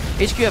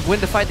HQ have win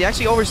the fight. They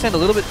actually overstand a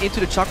little bit into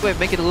the shockwave,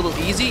 make it a little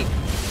easy.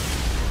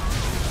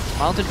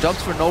 Mountain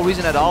jumps for no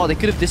reason at all. They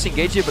could have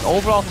disengaged it, but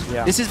overall,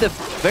 this is the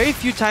very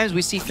few times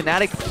we see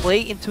Fnatic play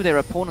into their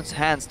opponent's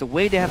hands the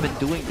way they have been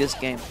doing this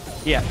game.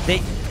 Yeah,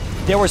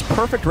 there was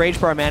perfect rage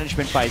bar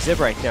management by Ziv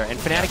right there. And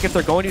Fnatic, if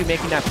they're going to be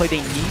making that play,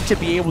 they need to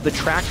be able to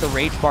track the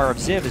rage bar of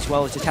Ziv as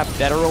well as just have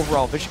better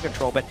overall vision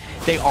control. But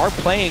they are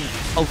playing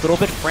a little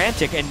bit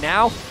frantic, and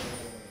now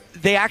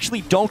they actually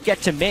don't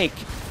get to make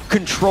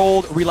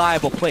controlled,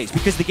 reliable plays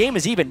because the game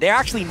is even. They're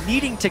actually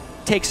needing to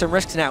take some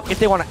risks now if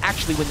they want to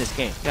actually win this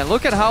game. Yeah,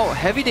 look at how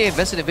heavy they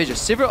invested in vision.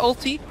 Sivir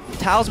ulti,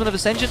 Talisman of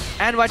Ascension,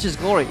 and Righteous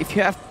Glory. If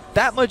you have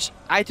that much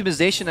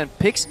itemization and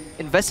picks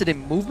invested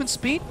in movement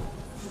speed,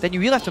 then you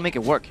really have to make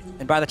it work.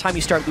 And by the time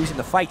you start losing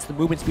the fights, the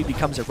movement speed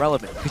becomes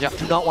irrelevant because you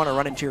do not want to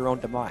run into your own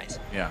demise.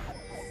 Yeah.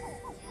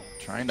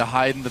 Trying to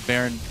hide in the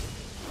Baron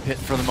pit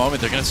for the moment.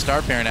 They're going to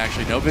start Baron,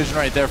 actually. No vision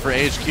right there for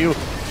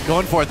AHQ.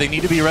 Going for it. They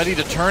need to be ready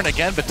to turn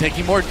again, but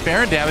taking more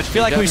Baron damage. I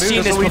feel like we've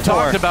seen this we before.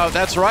 talked about.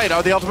 That's right.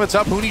 Oh, the ultimate's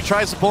up. Huni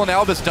tries to pull an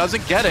Albus,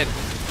 doesn't get it.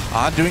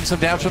 On doing some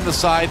damage from the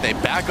side. They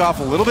back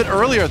off a little bit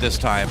earlier this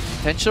time.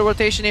 Potential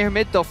rotation here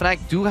mid, though.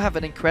 Fnatic do have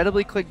an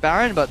incredibly quick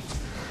Baron, but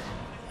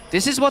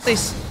this is what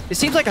it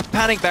seems like a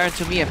panic Baron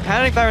to me, and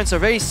panic Barons are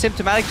very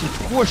symptomatic to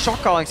poor shot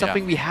calling,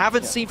 something we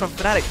haven't seen from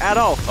Fnatic at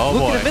all. Oh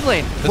Look boy. at the mid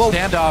lane. The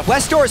standoff.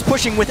 Westdoor is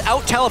pushing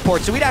without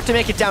teleport, so we'd have to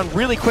make it down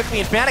really quickly.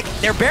 And Fnatic,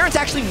 their Baron's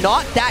actually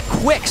not that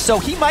quick, so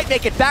he might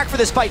make it back for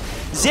this fight.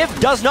 Ziv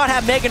does not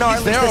have Meganar.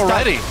 He's there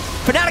already.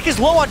 Fnatic is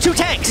low on 2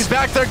 tanks. He's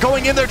back there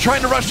going in there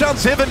trying to rush down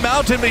Ziv and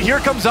Mountain, but here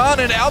comes On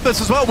and Albus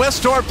as well.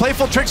 Westdoor,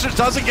 Playful Tricksters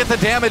doesn't get the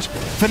damage.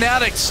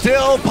 Fnatic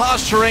still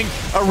posturing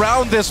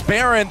around this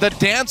Baron. The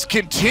dance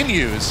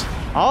continues.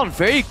 On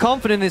very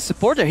confident in his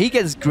support there. He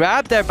gets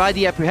grabbed there by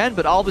the Apprehend,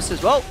 but Albus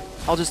says, well,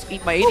 I'll just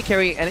eat my AD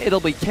carry and it'll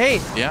be K.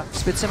 Yeah.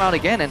 Spits him out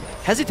again. And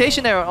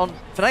hesitation there on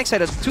Fnatic's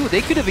side too.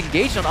 They could have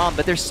engaged on,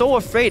 but they're so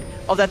afraid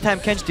of that time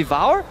Kench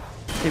Devour,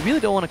 they really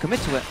don't want to commit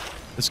to it.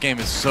 This game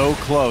is so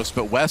close,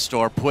 but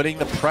Westdoor putting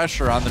the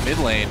pressure on the mid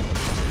lane.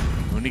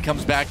 When he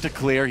comes back to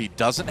clear, he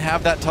doesn't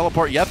have that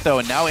teleport yet though,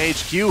 and now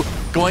HQ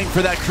going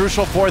for that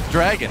crucial 4th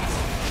dragon.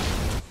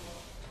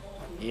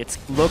 It's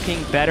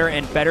looking better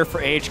and better for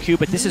AHQ,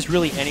 but this is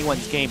really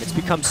anyone's game. It's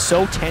become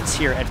so tense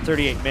here at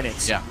 38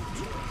 minutes. Yeah.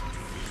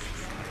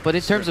 But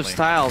in terms of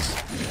styles,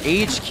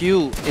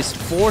 AHQ is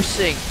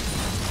forcing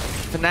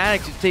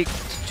Fnatic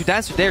to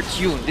dance to their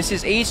tune. This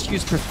is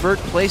AHQ's preferred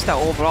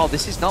playstyle overall.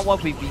 This is not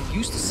what we've been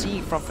used to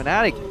seeing from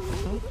Fnatic.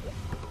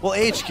 Well,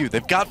 AHQ,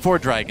 they've got 4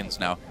 dragons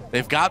now.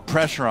 They've got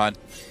pressure on.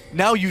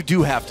 Now you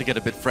do have to get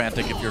a bit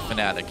frantic if you're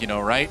Fnatic, you know,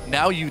 right?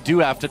 Now you do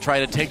have to try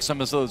to take some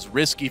of those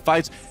risky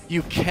fights.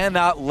 You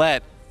cannot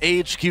let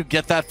AHQ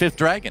get that 5th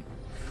dragon.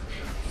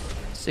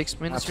 6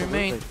 minutes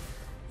Absolutely. remain.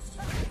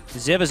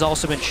 Ziv has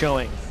also been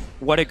showing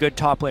what a good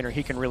top laner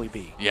he can really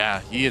be. Yeah,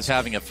 he is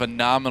having a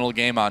phenomenal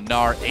game on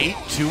Gnar, 8,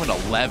 2, and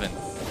 11.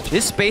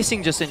 This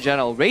spacing just in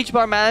general, rage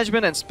bar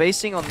management and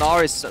spacing on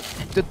Gnar is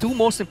the 2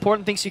 most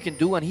important things you can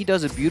do, and he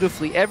does it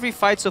beautifully. Every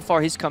fight so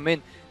far he's come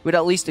in with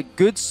at least a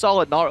good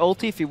solid Gnar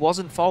ulti if he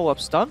wasn't follow-up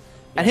stun,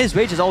 and his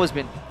rage has always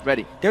been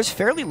ready. There's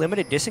fairly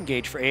limited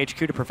disengage for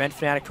AHQ to prevent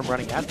Fnatic from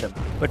running at them,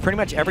 but pretty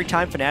much every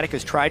time Fnatic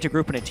has tried to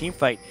group in a team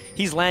fight,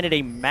 he's landed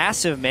a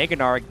massive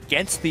Meganar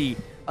against the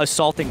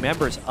assaulting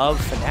members of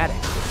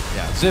Fnatic.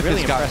 Yeah, Ziv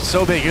Really has gotten impressive.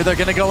 so big here. They're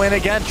going to go in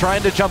again,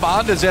 trying to jump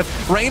onto Ziv.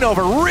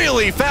 Rainover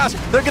really fast.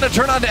 They're going to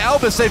turn onto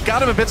Albus. They've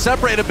got him a bit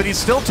separated, but he's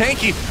still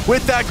tanky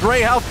with that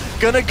gray health.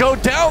 Going to go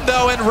down,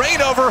 though, and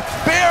Rainover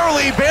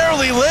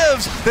barely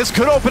lives. This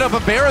could open up a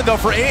Baron, though,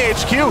 for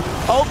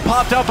AHQ. Ult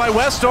popped out by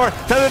Westdoor.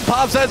 Devin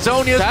pops that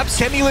Zonia's.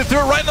 Can he live through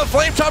it right in the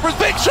Flame Choppers?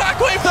 Big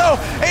shockwave, though.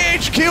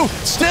 AHQ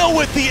still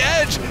with the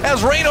edge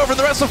as Rainover and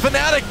the rest of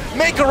Fnatic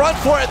make a run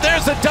for it.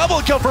 There's a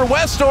double kill for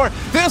Westdoor.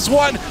 This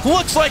one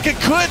looks like it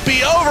could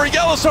be over.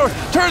 Yellowsword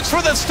turns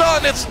for the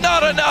stun. It's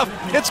not enough.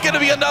 It's going to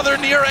be another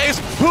near ace.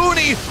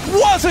 Huni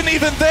wasn't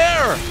even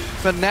there.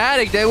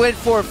 Fnatic, they went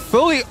for a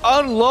fully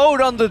unload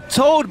on the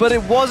Toad, but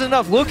it wasn't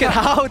enough. Look at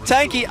how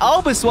tanky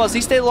Albus was.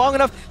 He stayed long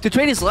enough to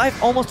trade his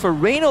life almost for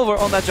Reignover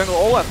on that jungle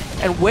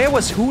OF. And where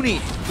was Huni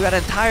through that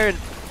entire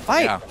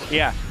fight?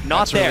 Yeah, not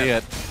That's there. really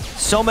it.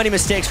 So many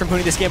mistakes from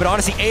Huni this game, but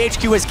honestly,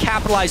 AHQ has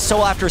capitalized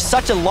so after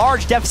such a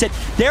large deficit,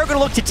 they're going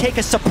to look to take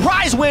a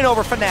surprise win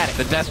over Fnatic.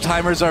 The death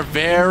timers are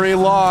very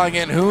long,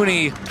 and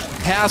Huni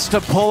has to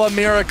pull a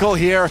miracle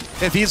here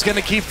if he's going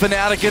to keep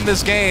Fnatic in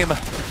this game.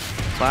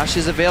 Flash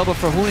is available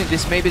for Huni.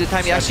 This may be the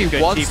time he actually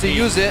wants to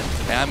use it.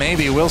 Yeah,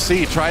 maybe. We'll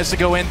see. Tries to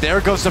go in. There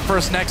goes the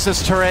first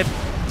Nexus turret.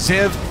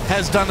 Ziv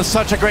has done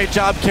such a great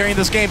job carrying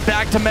this game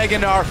back to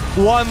Meganar.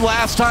 One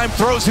last time,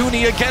 throws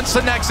Huni against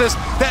the Nexus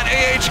that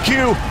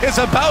AHQ is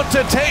about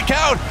to take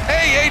out.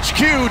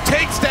 AHQ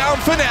takes down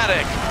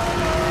Fnatic.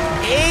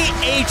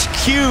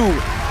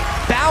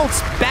 AHQ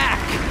bounce back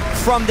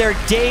from their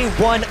day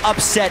one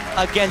upset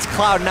against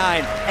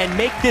Cloud9 and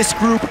make this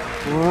group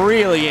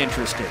really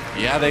interesting.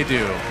 Yeah, they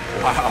do.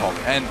 Wow.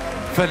 And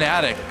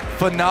Fnatic,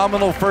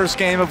 phenomenal first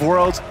game of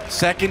Worlds.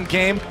 Second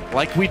game,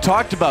 like we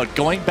talked about,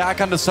 going back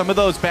onto some of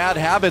those bad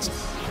habits.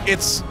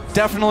 It's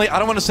definitely, I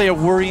don't want to say a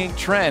worrying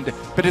trend,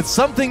 but it's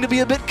something to be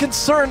a bit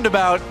concerned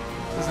about,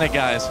 isn't it,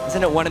 guys?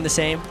 Isn't it one and the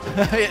same?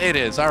 It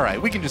is. All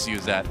right, we can just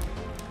use that.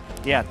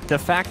 Yeah, the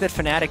fact that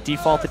Fnatic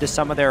defaulted to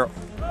some of their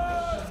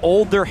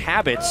older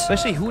habits.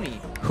 Especially Huni.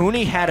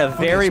 Huni had a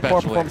very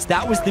poor performance.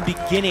 That was the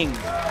beginning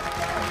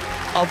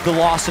of the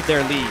loss of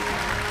their lead.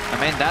 I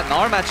mean, that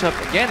Gnar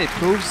matchup, again, it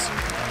proves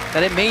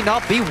that it may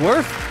not be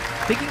worth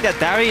picking that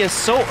Darius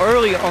so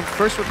early on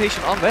first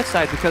rotation on west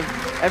side, because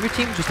every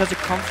team just has a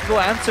comfortable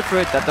answer for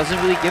it that doesn't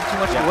really give too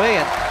much away.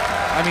 And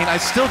I mean, I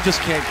still just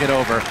can't get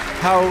over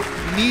how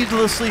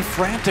needlessly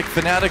frantic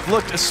Fnatic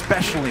looked,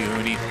 especially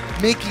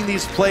Huni, making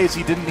these plays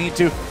he didn't need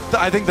to.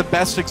 I think the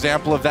best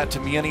example of that, to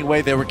me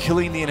anyway, they were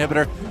killing the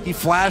inhibitor. He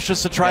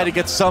flashes to try to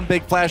get some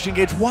big flash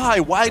engage. Why?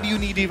 Why do you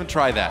need to even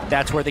try that?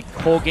 That's where the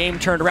whole game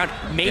turned around.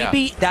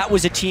 Maybe that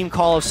was a team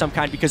call of some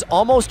kind, because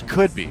almost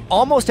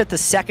at the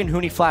second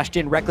Huni flashed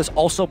in, Reckless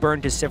also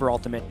burned his Sivir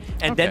ultimate,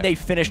 and then they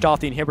finished off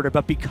the inhibitor.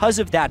 But because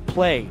of that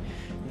play,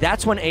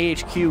 that's when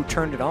AHQ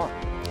turned it on.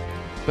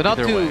 But not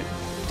to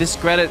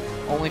discredit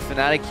only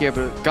Fnatic here,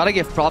 but gotta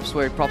give props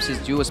where props is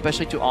due,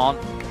 especially to On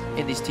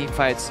in these team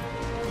fights.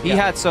 He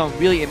had some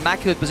really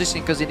immaculate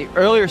positioning, because in the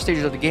earlier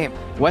stages of the game,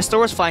 Westor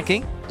was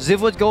flanking,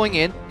 Ziv was going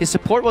in, his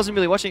support wasn't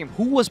really watching him.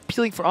 Who was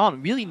peeling for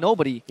On? Really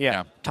nobody.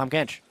 Yeah, Tom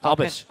Kench,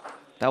 Albus.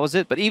 That was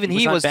it, but even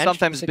he was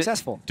sometimes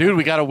successful. Dude,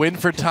 we got a win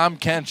for Tom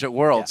Kench at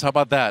Worlds. How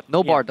about that?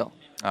 No Bard though.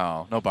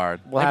 Oh, no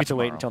Bard. We'll have to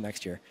wait until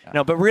next year.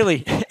 No, but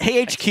really,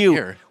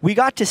 AHQ, we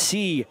got to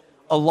see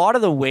a lot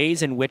of the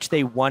ways in which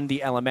they won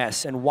the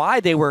LMS and why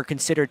they were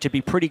considered to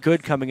be pretty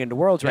good coming into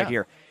Worlds right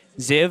here.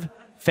 Ziv,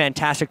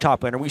 fantastic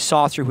top laner. We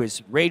saw through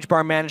his rage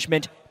bar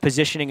management,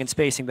 positioning, and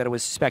spacing that it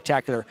was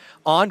spectacular.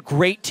 On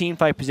great team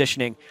fight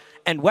positioning.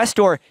 And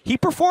Westor, he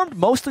performed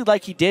mostly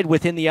like he did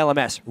within the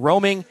LMS.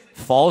 Roaming,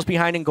 falls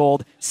behind in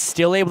gold,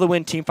 still able to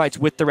win team fights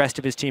with the rest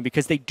of his team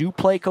because they do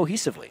play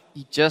cohesively.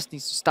 He just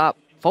needs to stop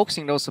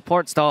focusing those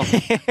support stuff.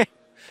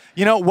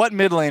 You know, what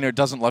mid laner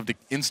doesn't love to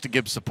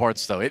insta-give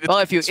supports, though? Well,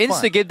 if you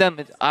insta-give them,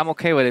 I'm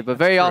okay with it. But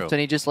very often,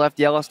 he just left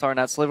Yellow Star in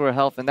that sliver of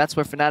health, and that's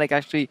where Fnatic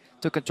actually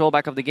took control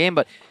back of the game.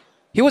 But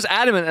he was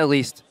adamant, at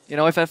least. You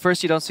know, if at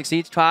first you don't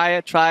succeed, try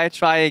it,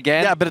 try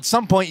again. Yeah, but at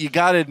some point, you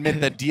got to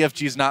admit that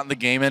DFG's not in the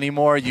game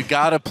anymore. You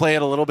got to play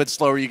it a little bit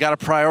slower. You got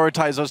to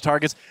prioritize those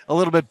targets a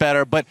little bit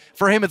better. But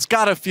for him, it's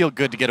got to feel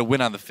good to get a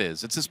win on the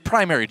Fizz. It's his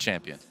primary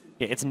champion.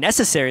 Yeah, it's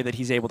necessary that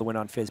he's able to win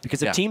on Fizz,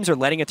 because if teams are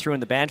letting it through in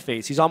the ban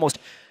phase, he's almost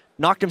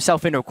knocked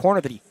himself into a corner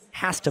that he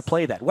has to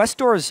play that.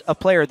 Westor is a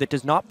player that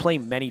does not play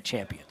many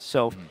champions.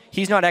 So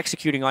he's not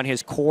executing on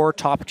his core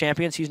top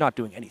champions. He's not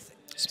doing anything.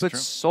 It's put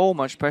so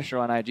much pressure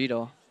on IG,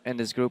 though, in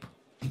this group.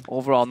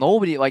 Overall,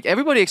 nobody, like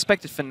everybody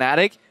expected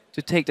Fnatic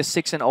to take the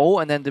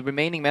 6-0 and then the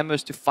remaining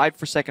members to fight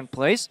for second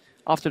place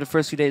after the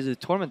first few days of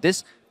the tournament.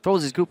 This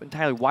throws this group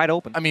entirely wide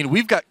open. I mean,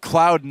 we've got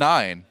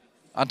Cloud9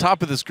 on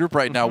top of this group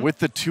right now with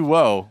the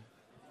 2-0.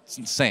 It's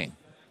insane.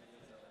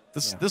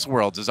 This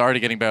Worlds is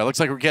already getting better. Looks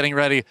like we're getting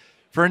ready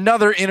for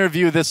another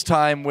interview, this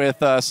time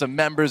with some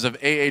members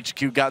of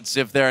AHQ. Got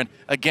Ziv there. And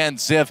again,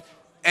 Ziv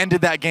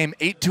ended that game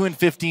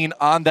 8-2-15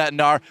 on that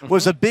Gnar.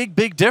 Was a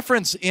big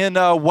difference in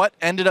what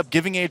ended up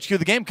giving AHQ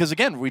the game. Because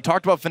again, we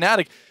talked about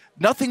Fnatic.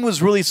 Nothing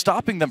was really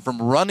stopping them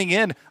from running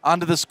in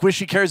onto the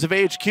squishy carries of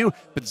AHQ.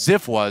 But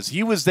Ziv was.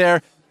 He was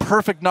there.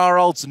 Perfect Gnar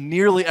ults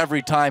nearly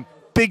every time.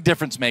 Big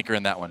difference maker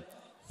in that one.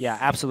 Yeah,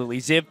 absolutely.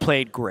 Ziv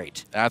played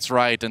great. That's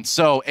right. And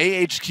so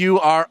AHQ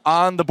are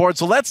on the board.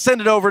 So let's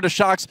send it over to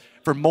Shox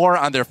for more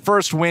on their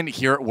first win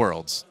here at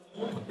Worlds.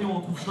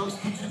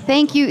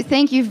 Thank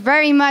you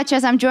very much,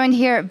 as I'm joined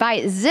here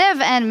by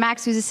Ziv and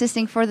Max, who's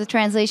assisting for the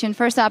translation.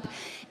 First up,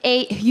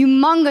 a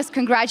humongous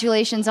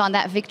congratulations on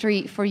that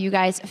victory for you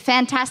guys.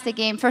 Fantastic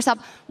game. First up,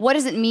 what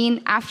does it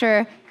mean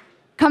after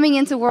coming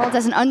into Worlds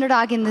as an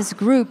underdog in this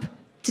group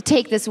to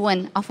take this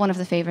win off one of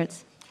the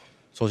favorites?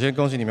 首先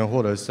恭喜你们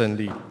获得胜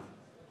利。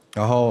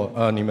然后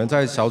你们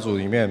在小组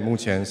里面目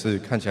前是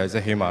看起来是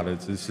黑马的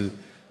姿势，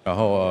然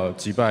后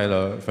击败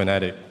了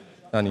Fnatic。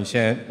那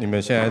你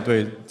们现在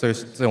对这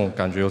种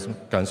感觉有什么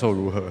感受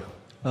如何？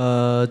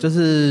就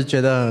是觉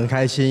得很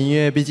开心，因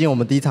为毕竟我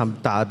们第一场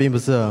打得并不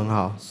是很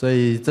好，所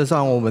以这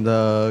算我们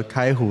的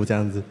开壶这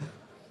样子。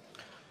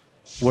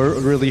We're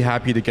really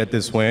happy to get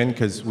this win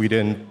because we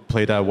didn't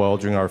play that well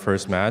during our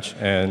first match,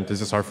 and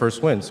this is our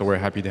first win, so we're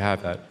happy to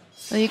have that.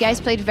 Well, you guys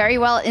played very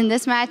well in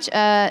this match.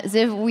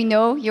 Ziv, we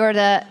know you're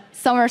the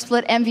Summer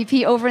Split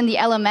MVP over in the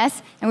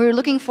LMS, and we were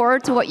looking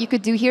forward to what you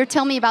could do here.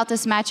 Tell me about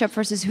this matchup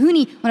versus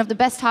Huni, one of the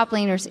best top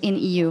laners in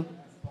EU.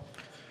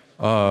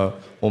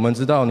 我们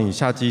知道你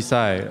夏季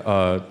赛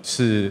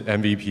是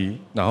MVP，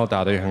 然后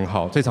打得也很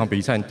好，这场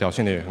比赛你表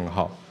现得也很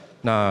好。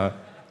那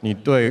你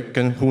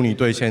跟 Huni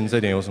对线这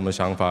点有什么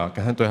想法？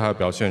看对他的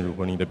表现如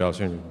何？你的表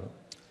现如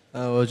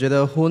何？我觉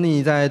得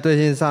Huni 在对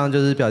线上就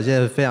是表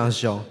现得非常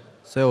凶，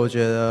所以我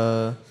觉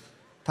得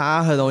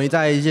他很容易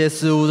在一些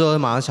失误之后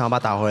马上想要把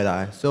它打回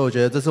来，所以我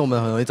觉得这是我们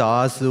很容易找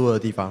到他失误的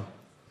地方。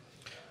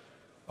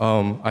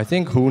I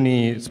think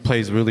Huni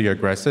plays really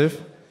aggressive,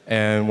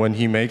 and when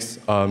he makes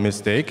a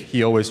mistake,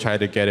 he always tries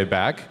to get it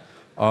back.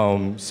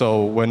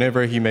 So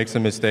whenever he makes a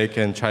mistake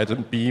and tries to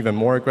be even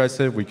more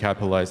aggressive, we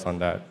capitalize on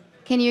that.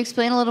 Can you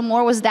explain a little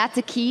more? Was that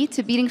the key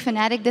to beating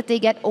Fnatic, that they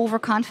get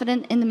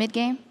overconfident in the mid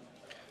game?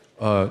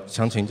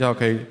 想请教，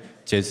可以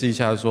解释一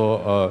下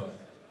说，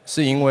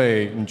是因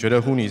为你觉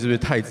得 Huni 是不是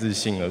太自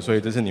信了，所以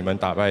这是你们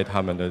打败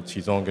他们的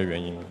其中一个原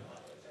因？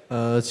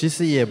其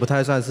实也不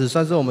太算是，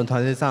算是我们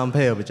团队上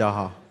配合比较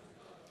好。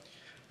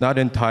Not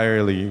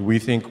entirely. We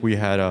think we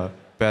had a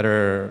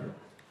better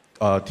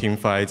team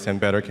fights and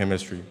better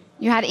chemistry.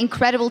 You had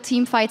incredible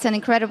team fights and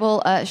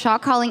incredible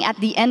shot calling at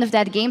the end of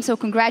that game, so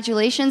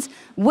congratulations.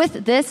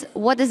 With this,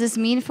 what does this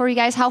mean for you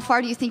guys? How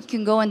far do you think you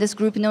can go in this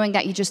group knowing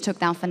that you just took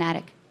down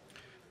Fnatic?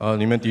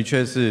 你们的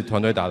确是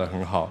团队打得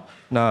很好，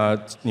那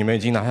你们已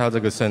经拿下这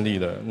个胜利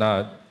了。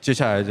那接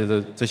下来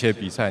这些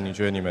比赛，你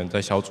觉得你们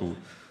在小组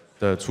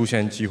的出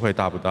现机会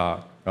大不大？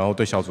然后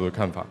对小组的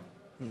看法？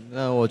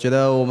那我觉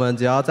得我们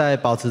只要在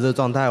保持这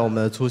状态，我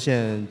们的出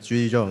现几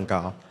率就很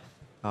高。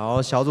然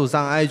后小组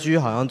上 IG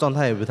好像状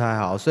态也不太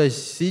好，所以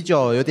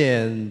C9 有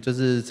点就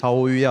是超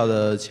乎预料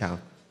的强，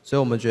所以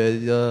我们觉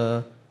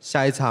得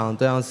下一场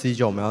对上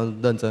C9 我们要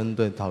认真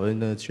讨论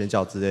那个选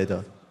角之类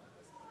的。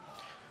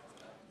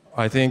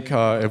I think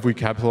if we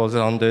capitalize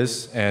on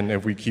this and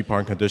if we keep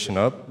our condition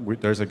up,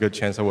 there's a good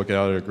chance that we'll get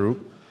out of the group.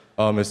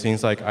 It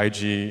seems like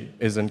IG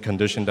isn't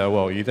conditioned that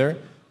well either,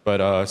 but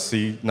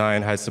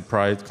Cloud9 has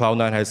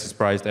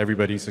surprised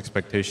everybody's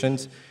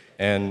expectations,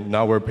 and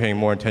now we're paying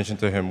more attention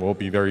to him. We'll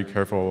be very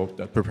careful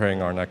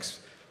preparing our next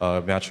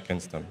match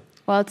against them.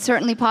 Well, it's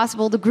certainly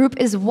possible. The group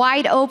is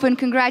wide open.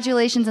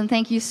 Congratulations, and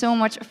thank you so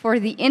much for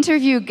the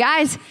interview.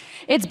 Guys,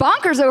 it's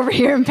bonkers over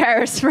here in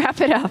Paris.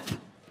 Wrap it up.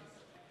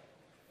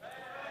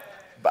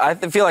 I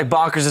feel like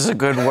bonkers is a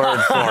good word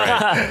for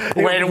it.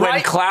 when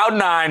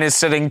Cloud9 is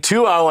sitting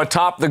 2-0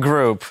 atop the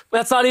group.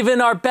 That's not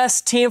even our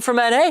best team from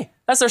NA.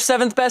 That's our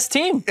 7th best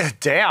team.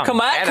 Damn.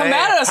 Come at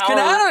us. Come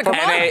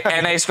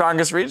on. NA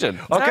strongest region.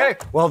 Okay.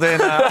 Well,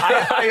 then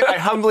I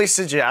humbly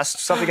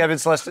suggest something I've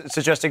been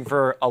suggesting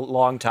for a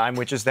long time,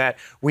 which is that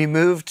we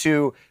move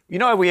to, you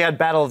know, we had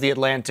Battle of the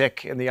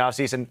Atlantic in the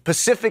offseason,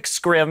 Pacific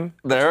Scrim.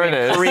 There it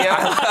is. Korea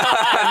and North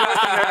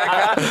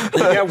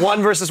America. Yeah,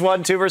 1 versus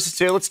 1, 2 versus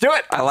 2. Let's do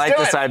it. I like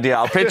this idea.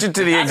 I'll pitch it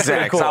to the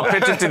execs. Cool. I'll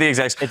pitch it to the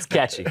execs. It's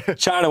catchy.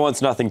 China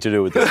wants nothing to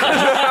do with this.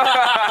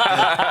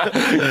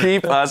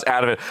 Keep us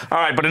out of it. All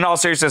right, but in all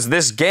seriousness,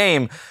 this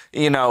game,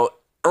 you know,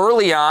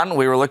 early on,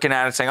 we were looking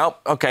at it saying, oh,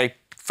 okay,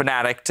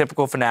 Fnatic,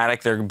 typical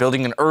Fnatic. They're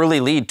building an early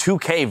lead,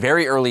 2K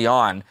very early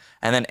on.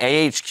 And then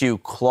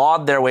AHQ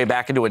clawed their way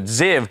back into it.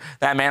 Ziv,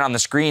 that man on the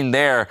screen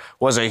there,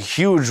 was a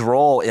huge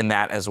role in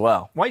that as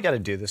well. Why you got to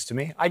do this to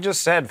me? I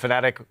just said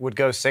Fnatic would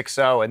go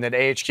 6-0 and then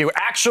AHQ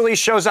actually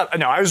shows up.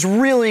 No, I was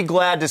really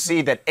glad to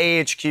see that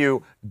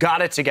AHQ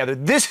got it together.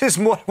 This is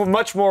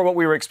much more what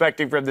we were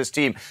expecting from this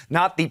team,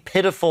 not the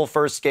pitiful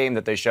first game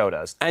that they showed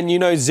us. And you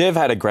know, Ziv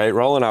had a great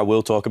role, and I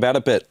will talk about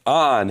it, but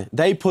Arn,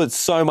 they put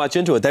so much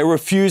into it. They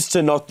refused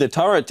to knock the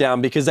turret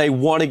down because they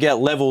want to get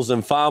levels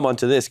and farm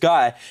onto this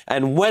guy.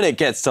 And when it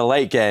gets to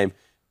late game,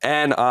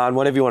 and Arn,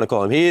 whatever you want to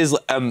call him, he is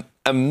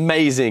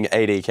amazing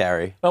AD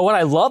carry. But what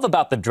I love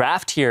about the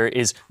draft here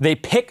is they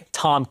pick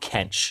Tom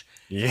Kench.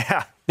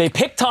 Yeah. They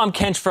pick Tom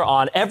Kench for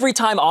On. Every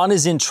time On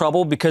is in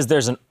trouble because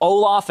there's an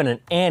Olaf and an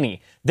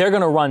Annie, they're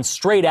going to run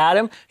straight at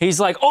him. He's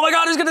like, oh my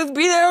God, he's going to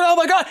be there. Oh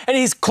my God. And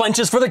he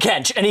clenches for the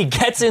Kench and he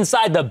gets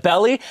inside the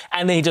belly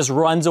and then he just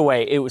runs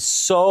away. It was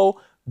so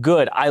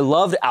good. I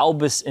loved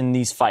Albus in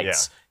these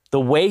fights. Yeah. The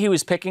way he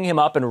was picking him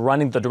up and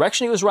running, the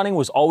direction he was running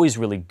was always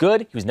really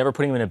good. He was never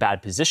putting him in a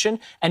bad position.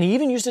 And he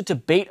even used it to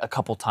bait a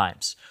couple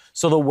times.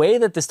 So the way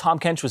that this Tom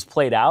Kench was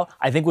played out,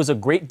 I think was a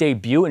great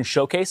debut and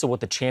showcase of what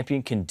the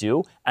champion can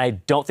do. And I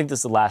don't think this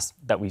is the last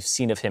that we've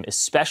seen of him,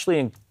 especially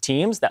in Team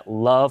teams that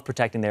love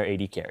protecting their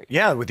AD carry.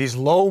 Yeah, with these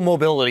low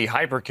mobility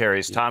hyper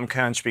carries, Tahm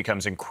Kench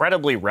becomes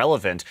incredibly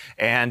relevant.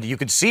 And you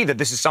could see that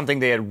this is something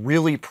they had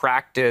really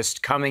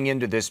practiced coming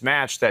into this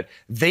match, that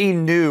they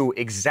knew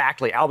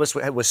exactly. Albus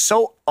was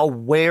so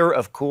aware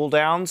of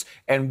cooldowns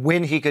and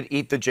when he could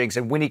eat the Jinx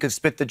and when he could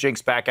spit the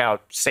Jinx back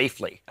out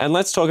safely. And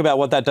let's talk about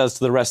what that does to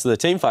the rest of the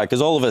team fight,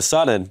 because all of a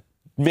sudden,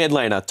 mid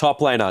laner, top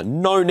laner,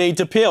 no need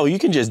to peel. You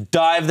can just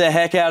dive the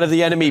heck out of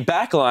the enemy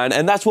backline,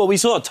 and that's what we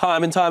saw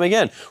time and time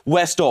again.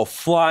 Westall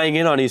flying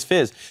in on his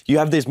Fizz. You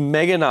have this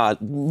Mega Gnar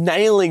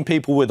nailing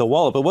people with a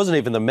wallop. It wasn't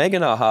even the Mega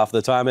Gnar half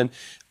the time, and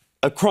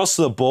across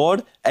the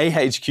board,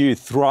 AHQ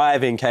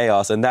thrive in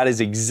chaos, and that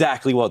is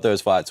exactly what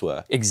those fights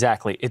were.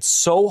 Exactly. It's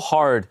so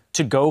hard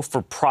to go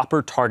for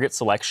proper target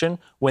selection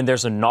when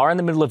there's a Gnar in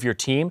the middle of your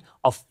team,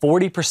 a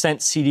 40%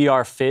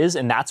 CDR Fizz,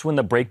 and that's when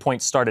the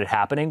breakpoint started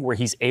happening, where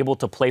he's able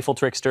to Playful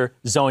Trickster,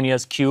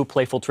 Zhonya's Q,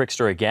 Playful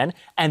Trickster again.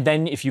 And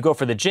then if you go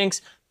for the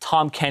Jinx,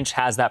 Tahm Kench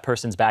has that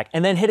person's back.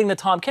 And then hitting the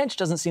Tahm Kench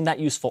doesn't seem that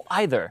useful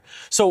either.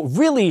 So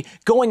really,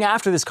 going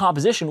after this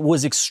composition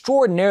was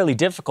extraordinarily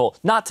difficult,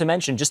 not to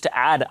mention, just to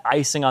add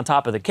icing on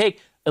top of the cake,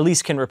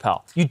 Elise can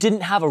repel. You didn't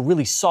have a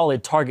really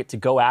solid target to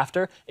go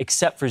after,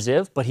 except for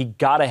Ziv, but he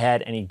got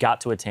ahead and he got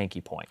to a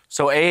tanky point.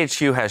 So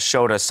AHQ has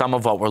showed us some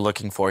of what we're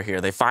looking for here.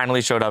 They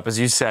finally showed up, as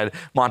you said,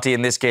 Monty,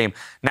 in this game.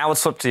 Now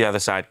let's flip to the other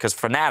side, because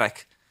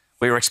Fnatic,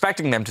 we were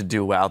expecting them to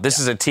do well. This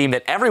is a team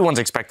that everyone's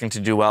expecting to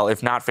do well,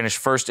 if not finish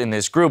first in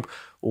this group.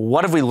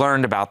 What have we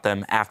learned about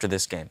them after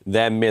this game?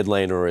 Their mid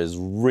laner is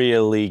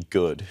really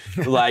good.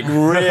 Like,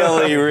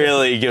 really,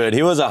 really good.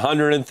 He was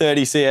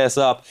 130 CS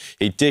up.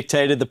 He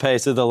dictated the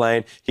pace of the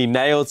lane. He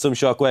nailed some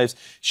shockwaves.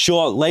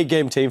 Sure, late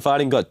game team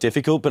fighting got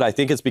difficult, but I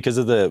think it's because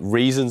of the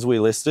reasons we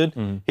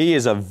listed. He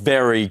is a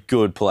very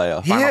good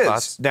player. He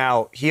is.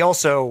 Now, he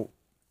also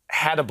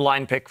had a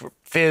blind pick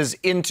Fizz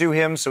into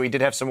him, so he did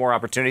have some more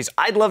opportunities.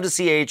 I'd love to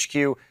see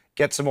AHQ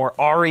get some more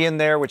Ahri in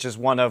there, which is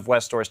one of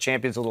Westdoor's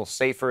champions, a little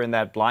safer in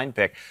that blind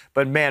pick.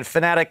 But man,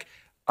 Fnatic,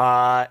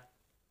 I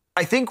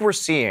think we're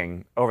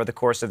seeing over the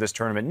course of this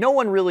tournament, no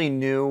one really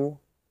knew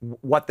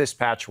what this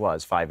patch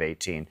was,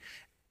 5.18.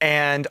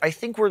 And I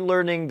think we're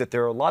learning that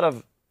there are a lot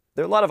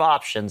of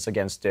options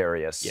against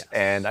Darius. Yes.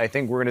 And I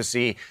think we're going to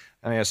see,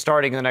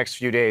 starting in the next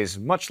few days,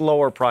 much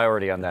lower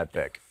priority on that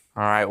pick.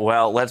 All right,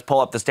 well, let's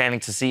pull up the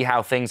standings to see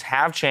how things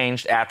have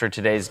changed after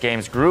today's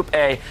games. Group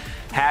A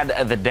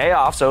had the day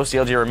off, so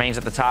CLG remains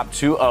at the top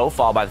 2-0,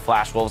 followed by the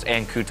Flash Wolves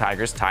and KOO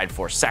Tigers tied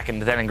for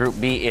second. Then in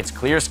Group B, it's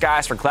clear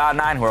skies for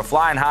Cloud9, who are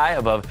flying high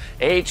above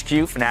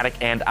AHQ, Fnatic,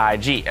 and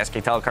IG. SK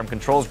Telecom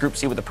controls Group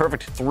C with a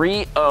perfect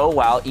 3-0,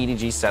 while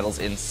EDG settles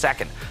in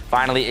second.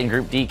 Finally, in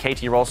Group D,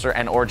 KT Rolster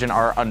and Origin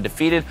are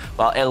undefeated,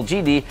 while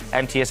LGD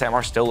and TSM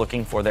are still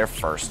looking for their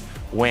first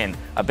win.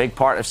 A big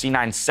part of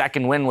C9's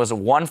second win was a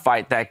one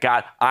fight that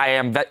got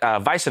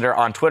Viciter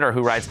on Twitter,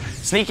 who writes,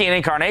 "Sneaky and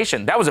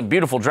Incarnation, that was a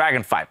beautiful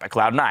dragon fight by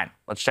Cloud9.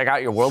 Let's check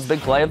out your world's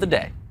big play of the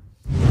day."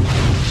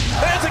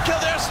 There's a kill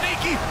there,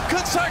 Sneaky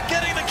could start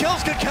getting the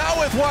kills. Kakao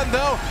with one,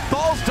 though.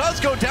 Balls does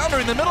go down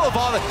during the middle of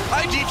all of it.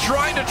 IG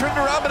trying to turn it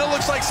around, but it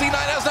looks like C9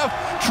 has enough.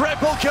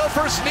 Triple kill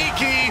for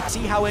Sneaky.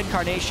 See how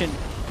Incarnation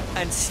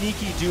and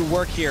Sneaky do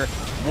work here.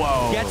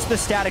 Whoa. Gets the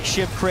static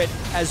shift crit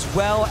as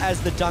well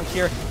as the dunk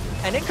here.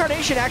 And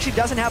Incarnation actually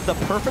doesn't have the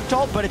perfect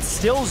ult, but it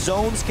still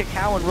zones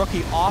Kakao and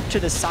Rookie off to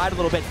the side a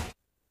little bit.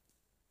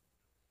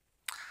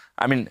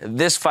 I mean,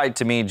 this fight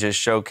to me just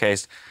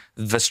showcased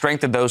the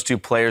strength of those two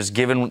players,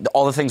 given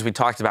all the things we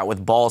talked about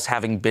with Balls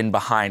having been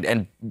behind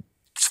and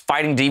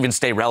fighting to even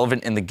stay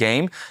relevant in the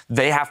game.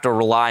 They have to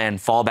rely and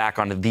fall back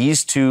onto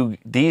these two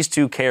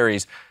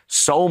carries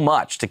so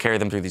much to carry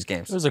them through these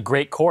games. It was a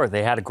great core.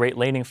 They had a great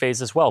laning phase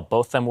as well.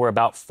 Both of them were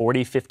about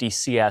 40-50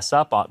 CS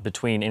up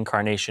between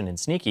Incarnation and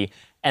Sneaky,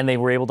 and they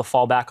were able to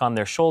fall back on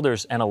their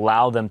shoulders and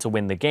allow them to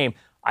win the game.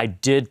 I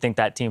did think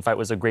that team fight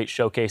was a great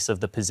showcase of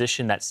the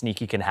position that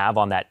Sneaky can have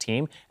on that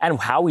team and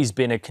how he's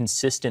been a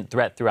consistent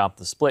threat throughout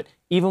the split.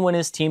 Even when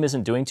his team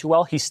isn't doing too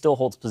well, he still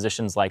holds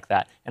positions like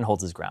that and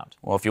holds his ground.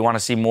 Well, if you want to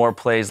see more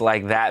plays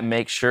like that,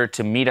 make sure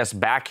to meet us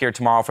back here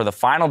tomorrow for the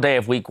final day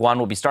of Week 1.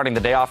 We'll be starting the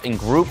day off in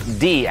Group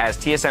D as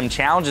TSM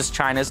challenges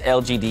China's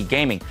LGD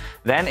Gaming.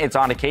 Then it's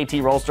on to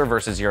KT Rolster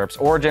versus Europe's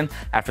Origin.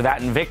 After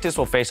that, Invictus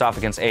will face off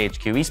against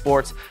AHQ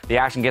Esports. The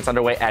action gets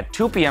underway at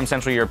 2 p.m.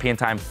 Central European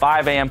Time,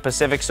 5 a.m.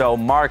 Pacific, so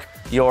mark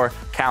your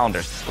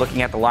calendars.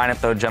 Looking at the lineup,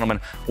 though, gentlemen,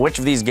 which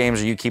of these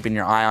games are you keeping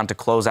your eye on to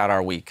close out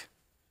our week?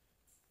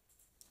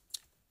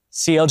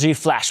 CLG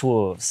Flash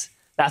Wolves.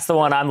 That's the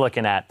one I'm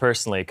looking at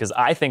personally, because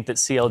I think that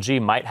CLG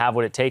might have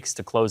what it takes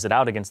to close it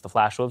out against the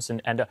Flash Wolves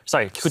and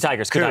sorry, KOO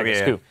Tigers.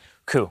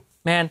 KOO.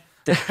 Man,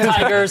 the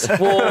Tigers,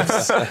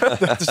 Wolves,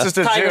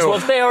 Tigers,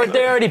 Wolves. They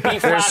already beat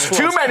Flash Wolves.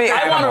 Too many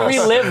I want to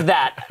relive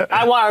that.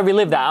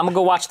 I'm gonna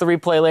go watch the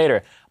replay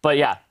later. But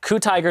yeah, KOO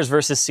Tigers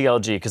versus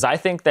CLG, because I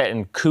think that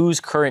in KOO's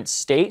current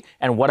state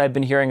and what I've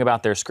been hearing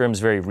about their scrims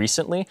very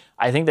recently,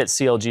 I think that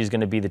CLG is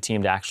going to be the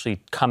team to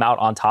actually come out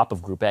on top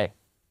of Group A.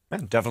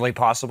 Definitely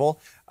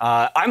possible.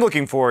 I'm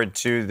looking forward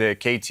to the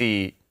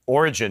KT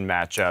Origin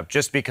matchup,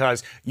 just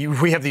because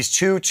we have these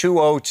two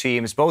 2-0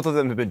 teams. Both of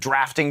them have been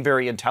drafting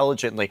very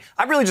intelligently.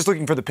 I'm really just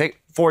looking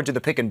forward to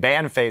the pick and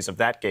ban phase of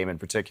that game in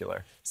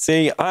particular.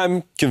 See,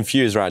 I'm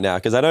confused right now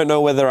because I don't know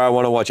whether I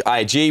want to watch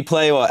IG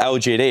play or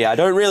LGD. I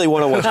don't really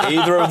want to watch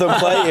either of them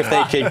play if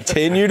they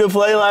continue to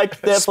play like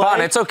they're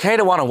playing. It's okay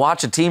to want to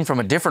watch a team from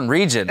a different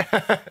region.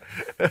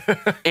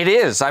 It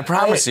is, I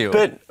promise you.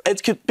 But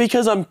it's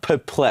because I'm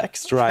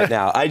perplexed right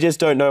now. I just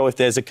don't know if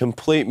there's a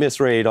complete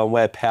misread on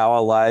where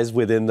power lies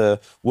within the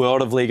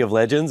world of League of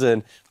Legends,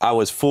 and I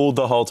was fooled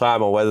the whole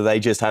time on whether they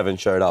just haven't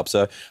showed up.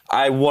 So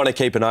I want to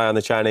keep an eye on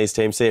the Chinese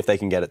team, see if they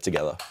can get it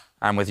together.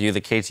 I'm with you.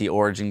 The KT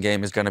Origin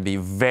game is going to be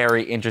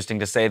very interesting,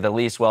 to say the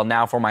least. Well,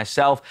 now for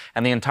myself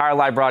and the entire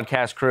live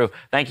broadcast crew,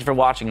 thank you for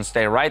watching, and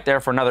stay right there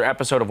for another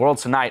episode of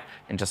Worlds Tonight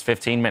in just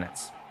 15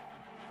 minutes.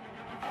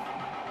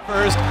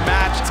 First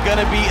match, it's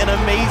going to be an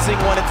amazing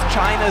one. It's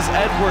China's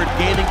Edward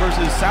Gaming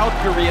versus South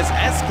Korea's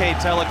SK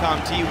Telecom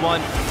T1.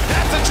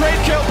 That's a trade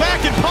kill back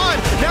in Pond.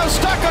 Now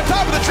stuck on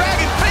top of the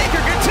Dragon.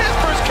 Faker gets his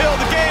first kill of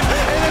the game,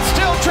 and it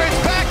still trades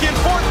back and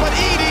forth, but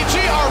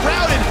EDG are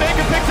routed.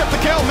 Faker picks up the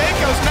kill.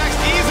 Mako's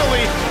next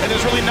easily, and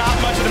there's really not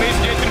much an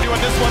amazing Jade's going to do on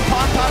this one.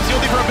 Pom-Pom's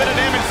yielding for a bit of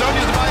damage. Zone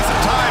needs to buy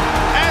some time.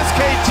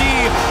 SKT,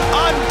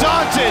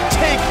 undaunted,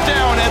 take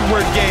down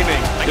Edward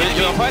Gaming.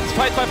 Fight.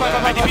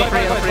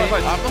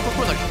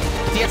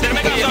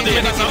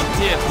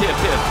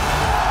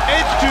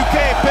 H2K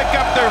pick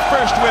up their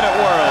first win at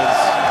Worlds.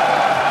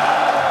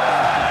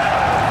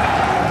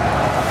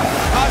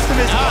 Custom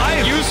is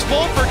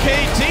useful for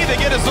KT. They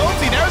get his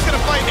ulti. Now he's going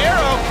to fight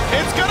Arrow.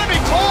 It's going to be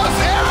close.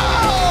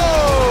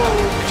 Arrow!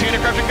 Chain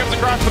of Corruption comes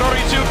across.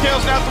 Brody 2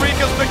 kills. Now 3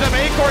 kills picked up.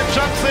 Acorn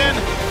jumps in.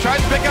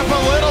 Tries to pick up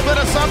a little bit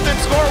of something.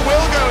 Score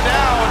will go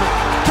down.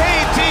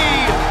 KT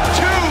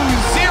 2-0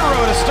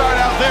 to start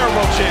out their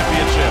World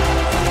Championship.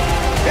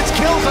 It's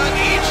kills on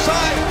each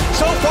side.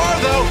 So far,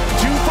 though,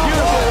 2 for 1.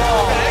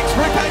 And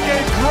Expert that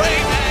game, great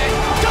A.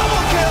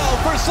 Double kill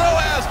for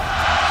Soaz.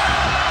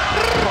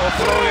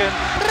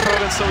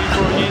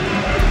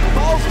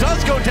 Balls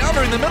does go down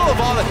during the middle of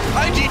all that.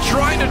 IG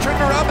trying to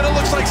trigger up, and it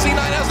looks like C9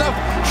 has enough.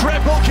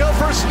 Triple kill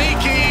for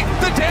Sneaky.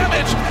 The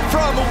damage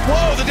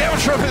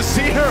from his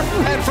Seer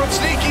and from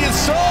Sneaky is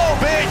so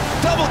big.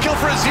 Double kill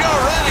for his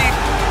already.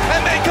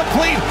 And they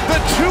complete the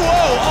 2-0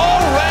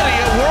 already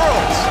at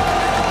Worlds.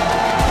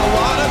 A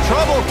lot of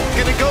trouble,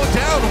 gonna go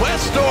down.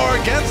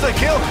 Westor gets the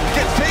kill,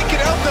 gets taken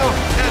out though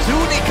as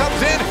Uni comes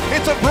in.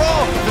 It's a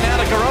brawl.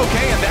 Fnatic are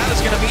okay, and that is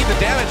gonna mean the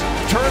damage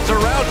turns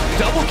around.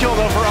 Double kill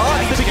though for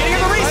On. At the beginning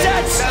of the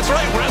resets. That's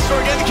right,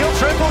 Westor getting killed,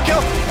 triple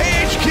kill.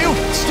 AHQ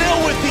still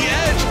with the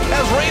edge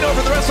as Rain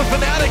over the rest of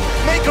Fnatic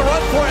make a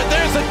run for it.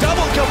 There's a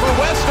double kill for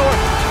Westor.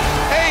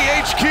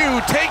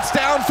 AHQ takes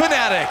down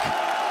Fnatic.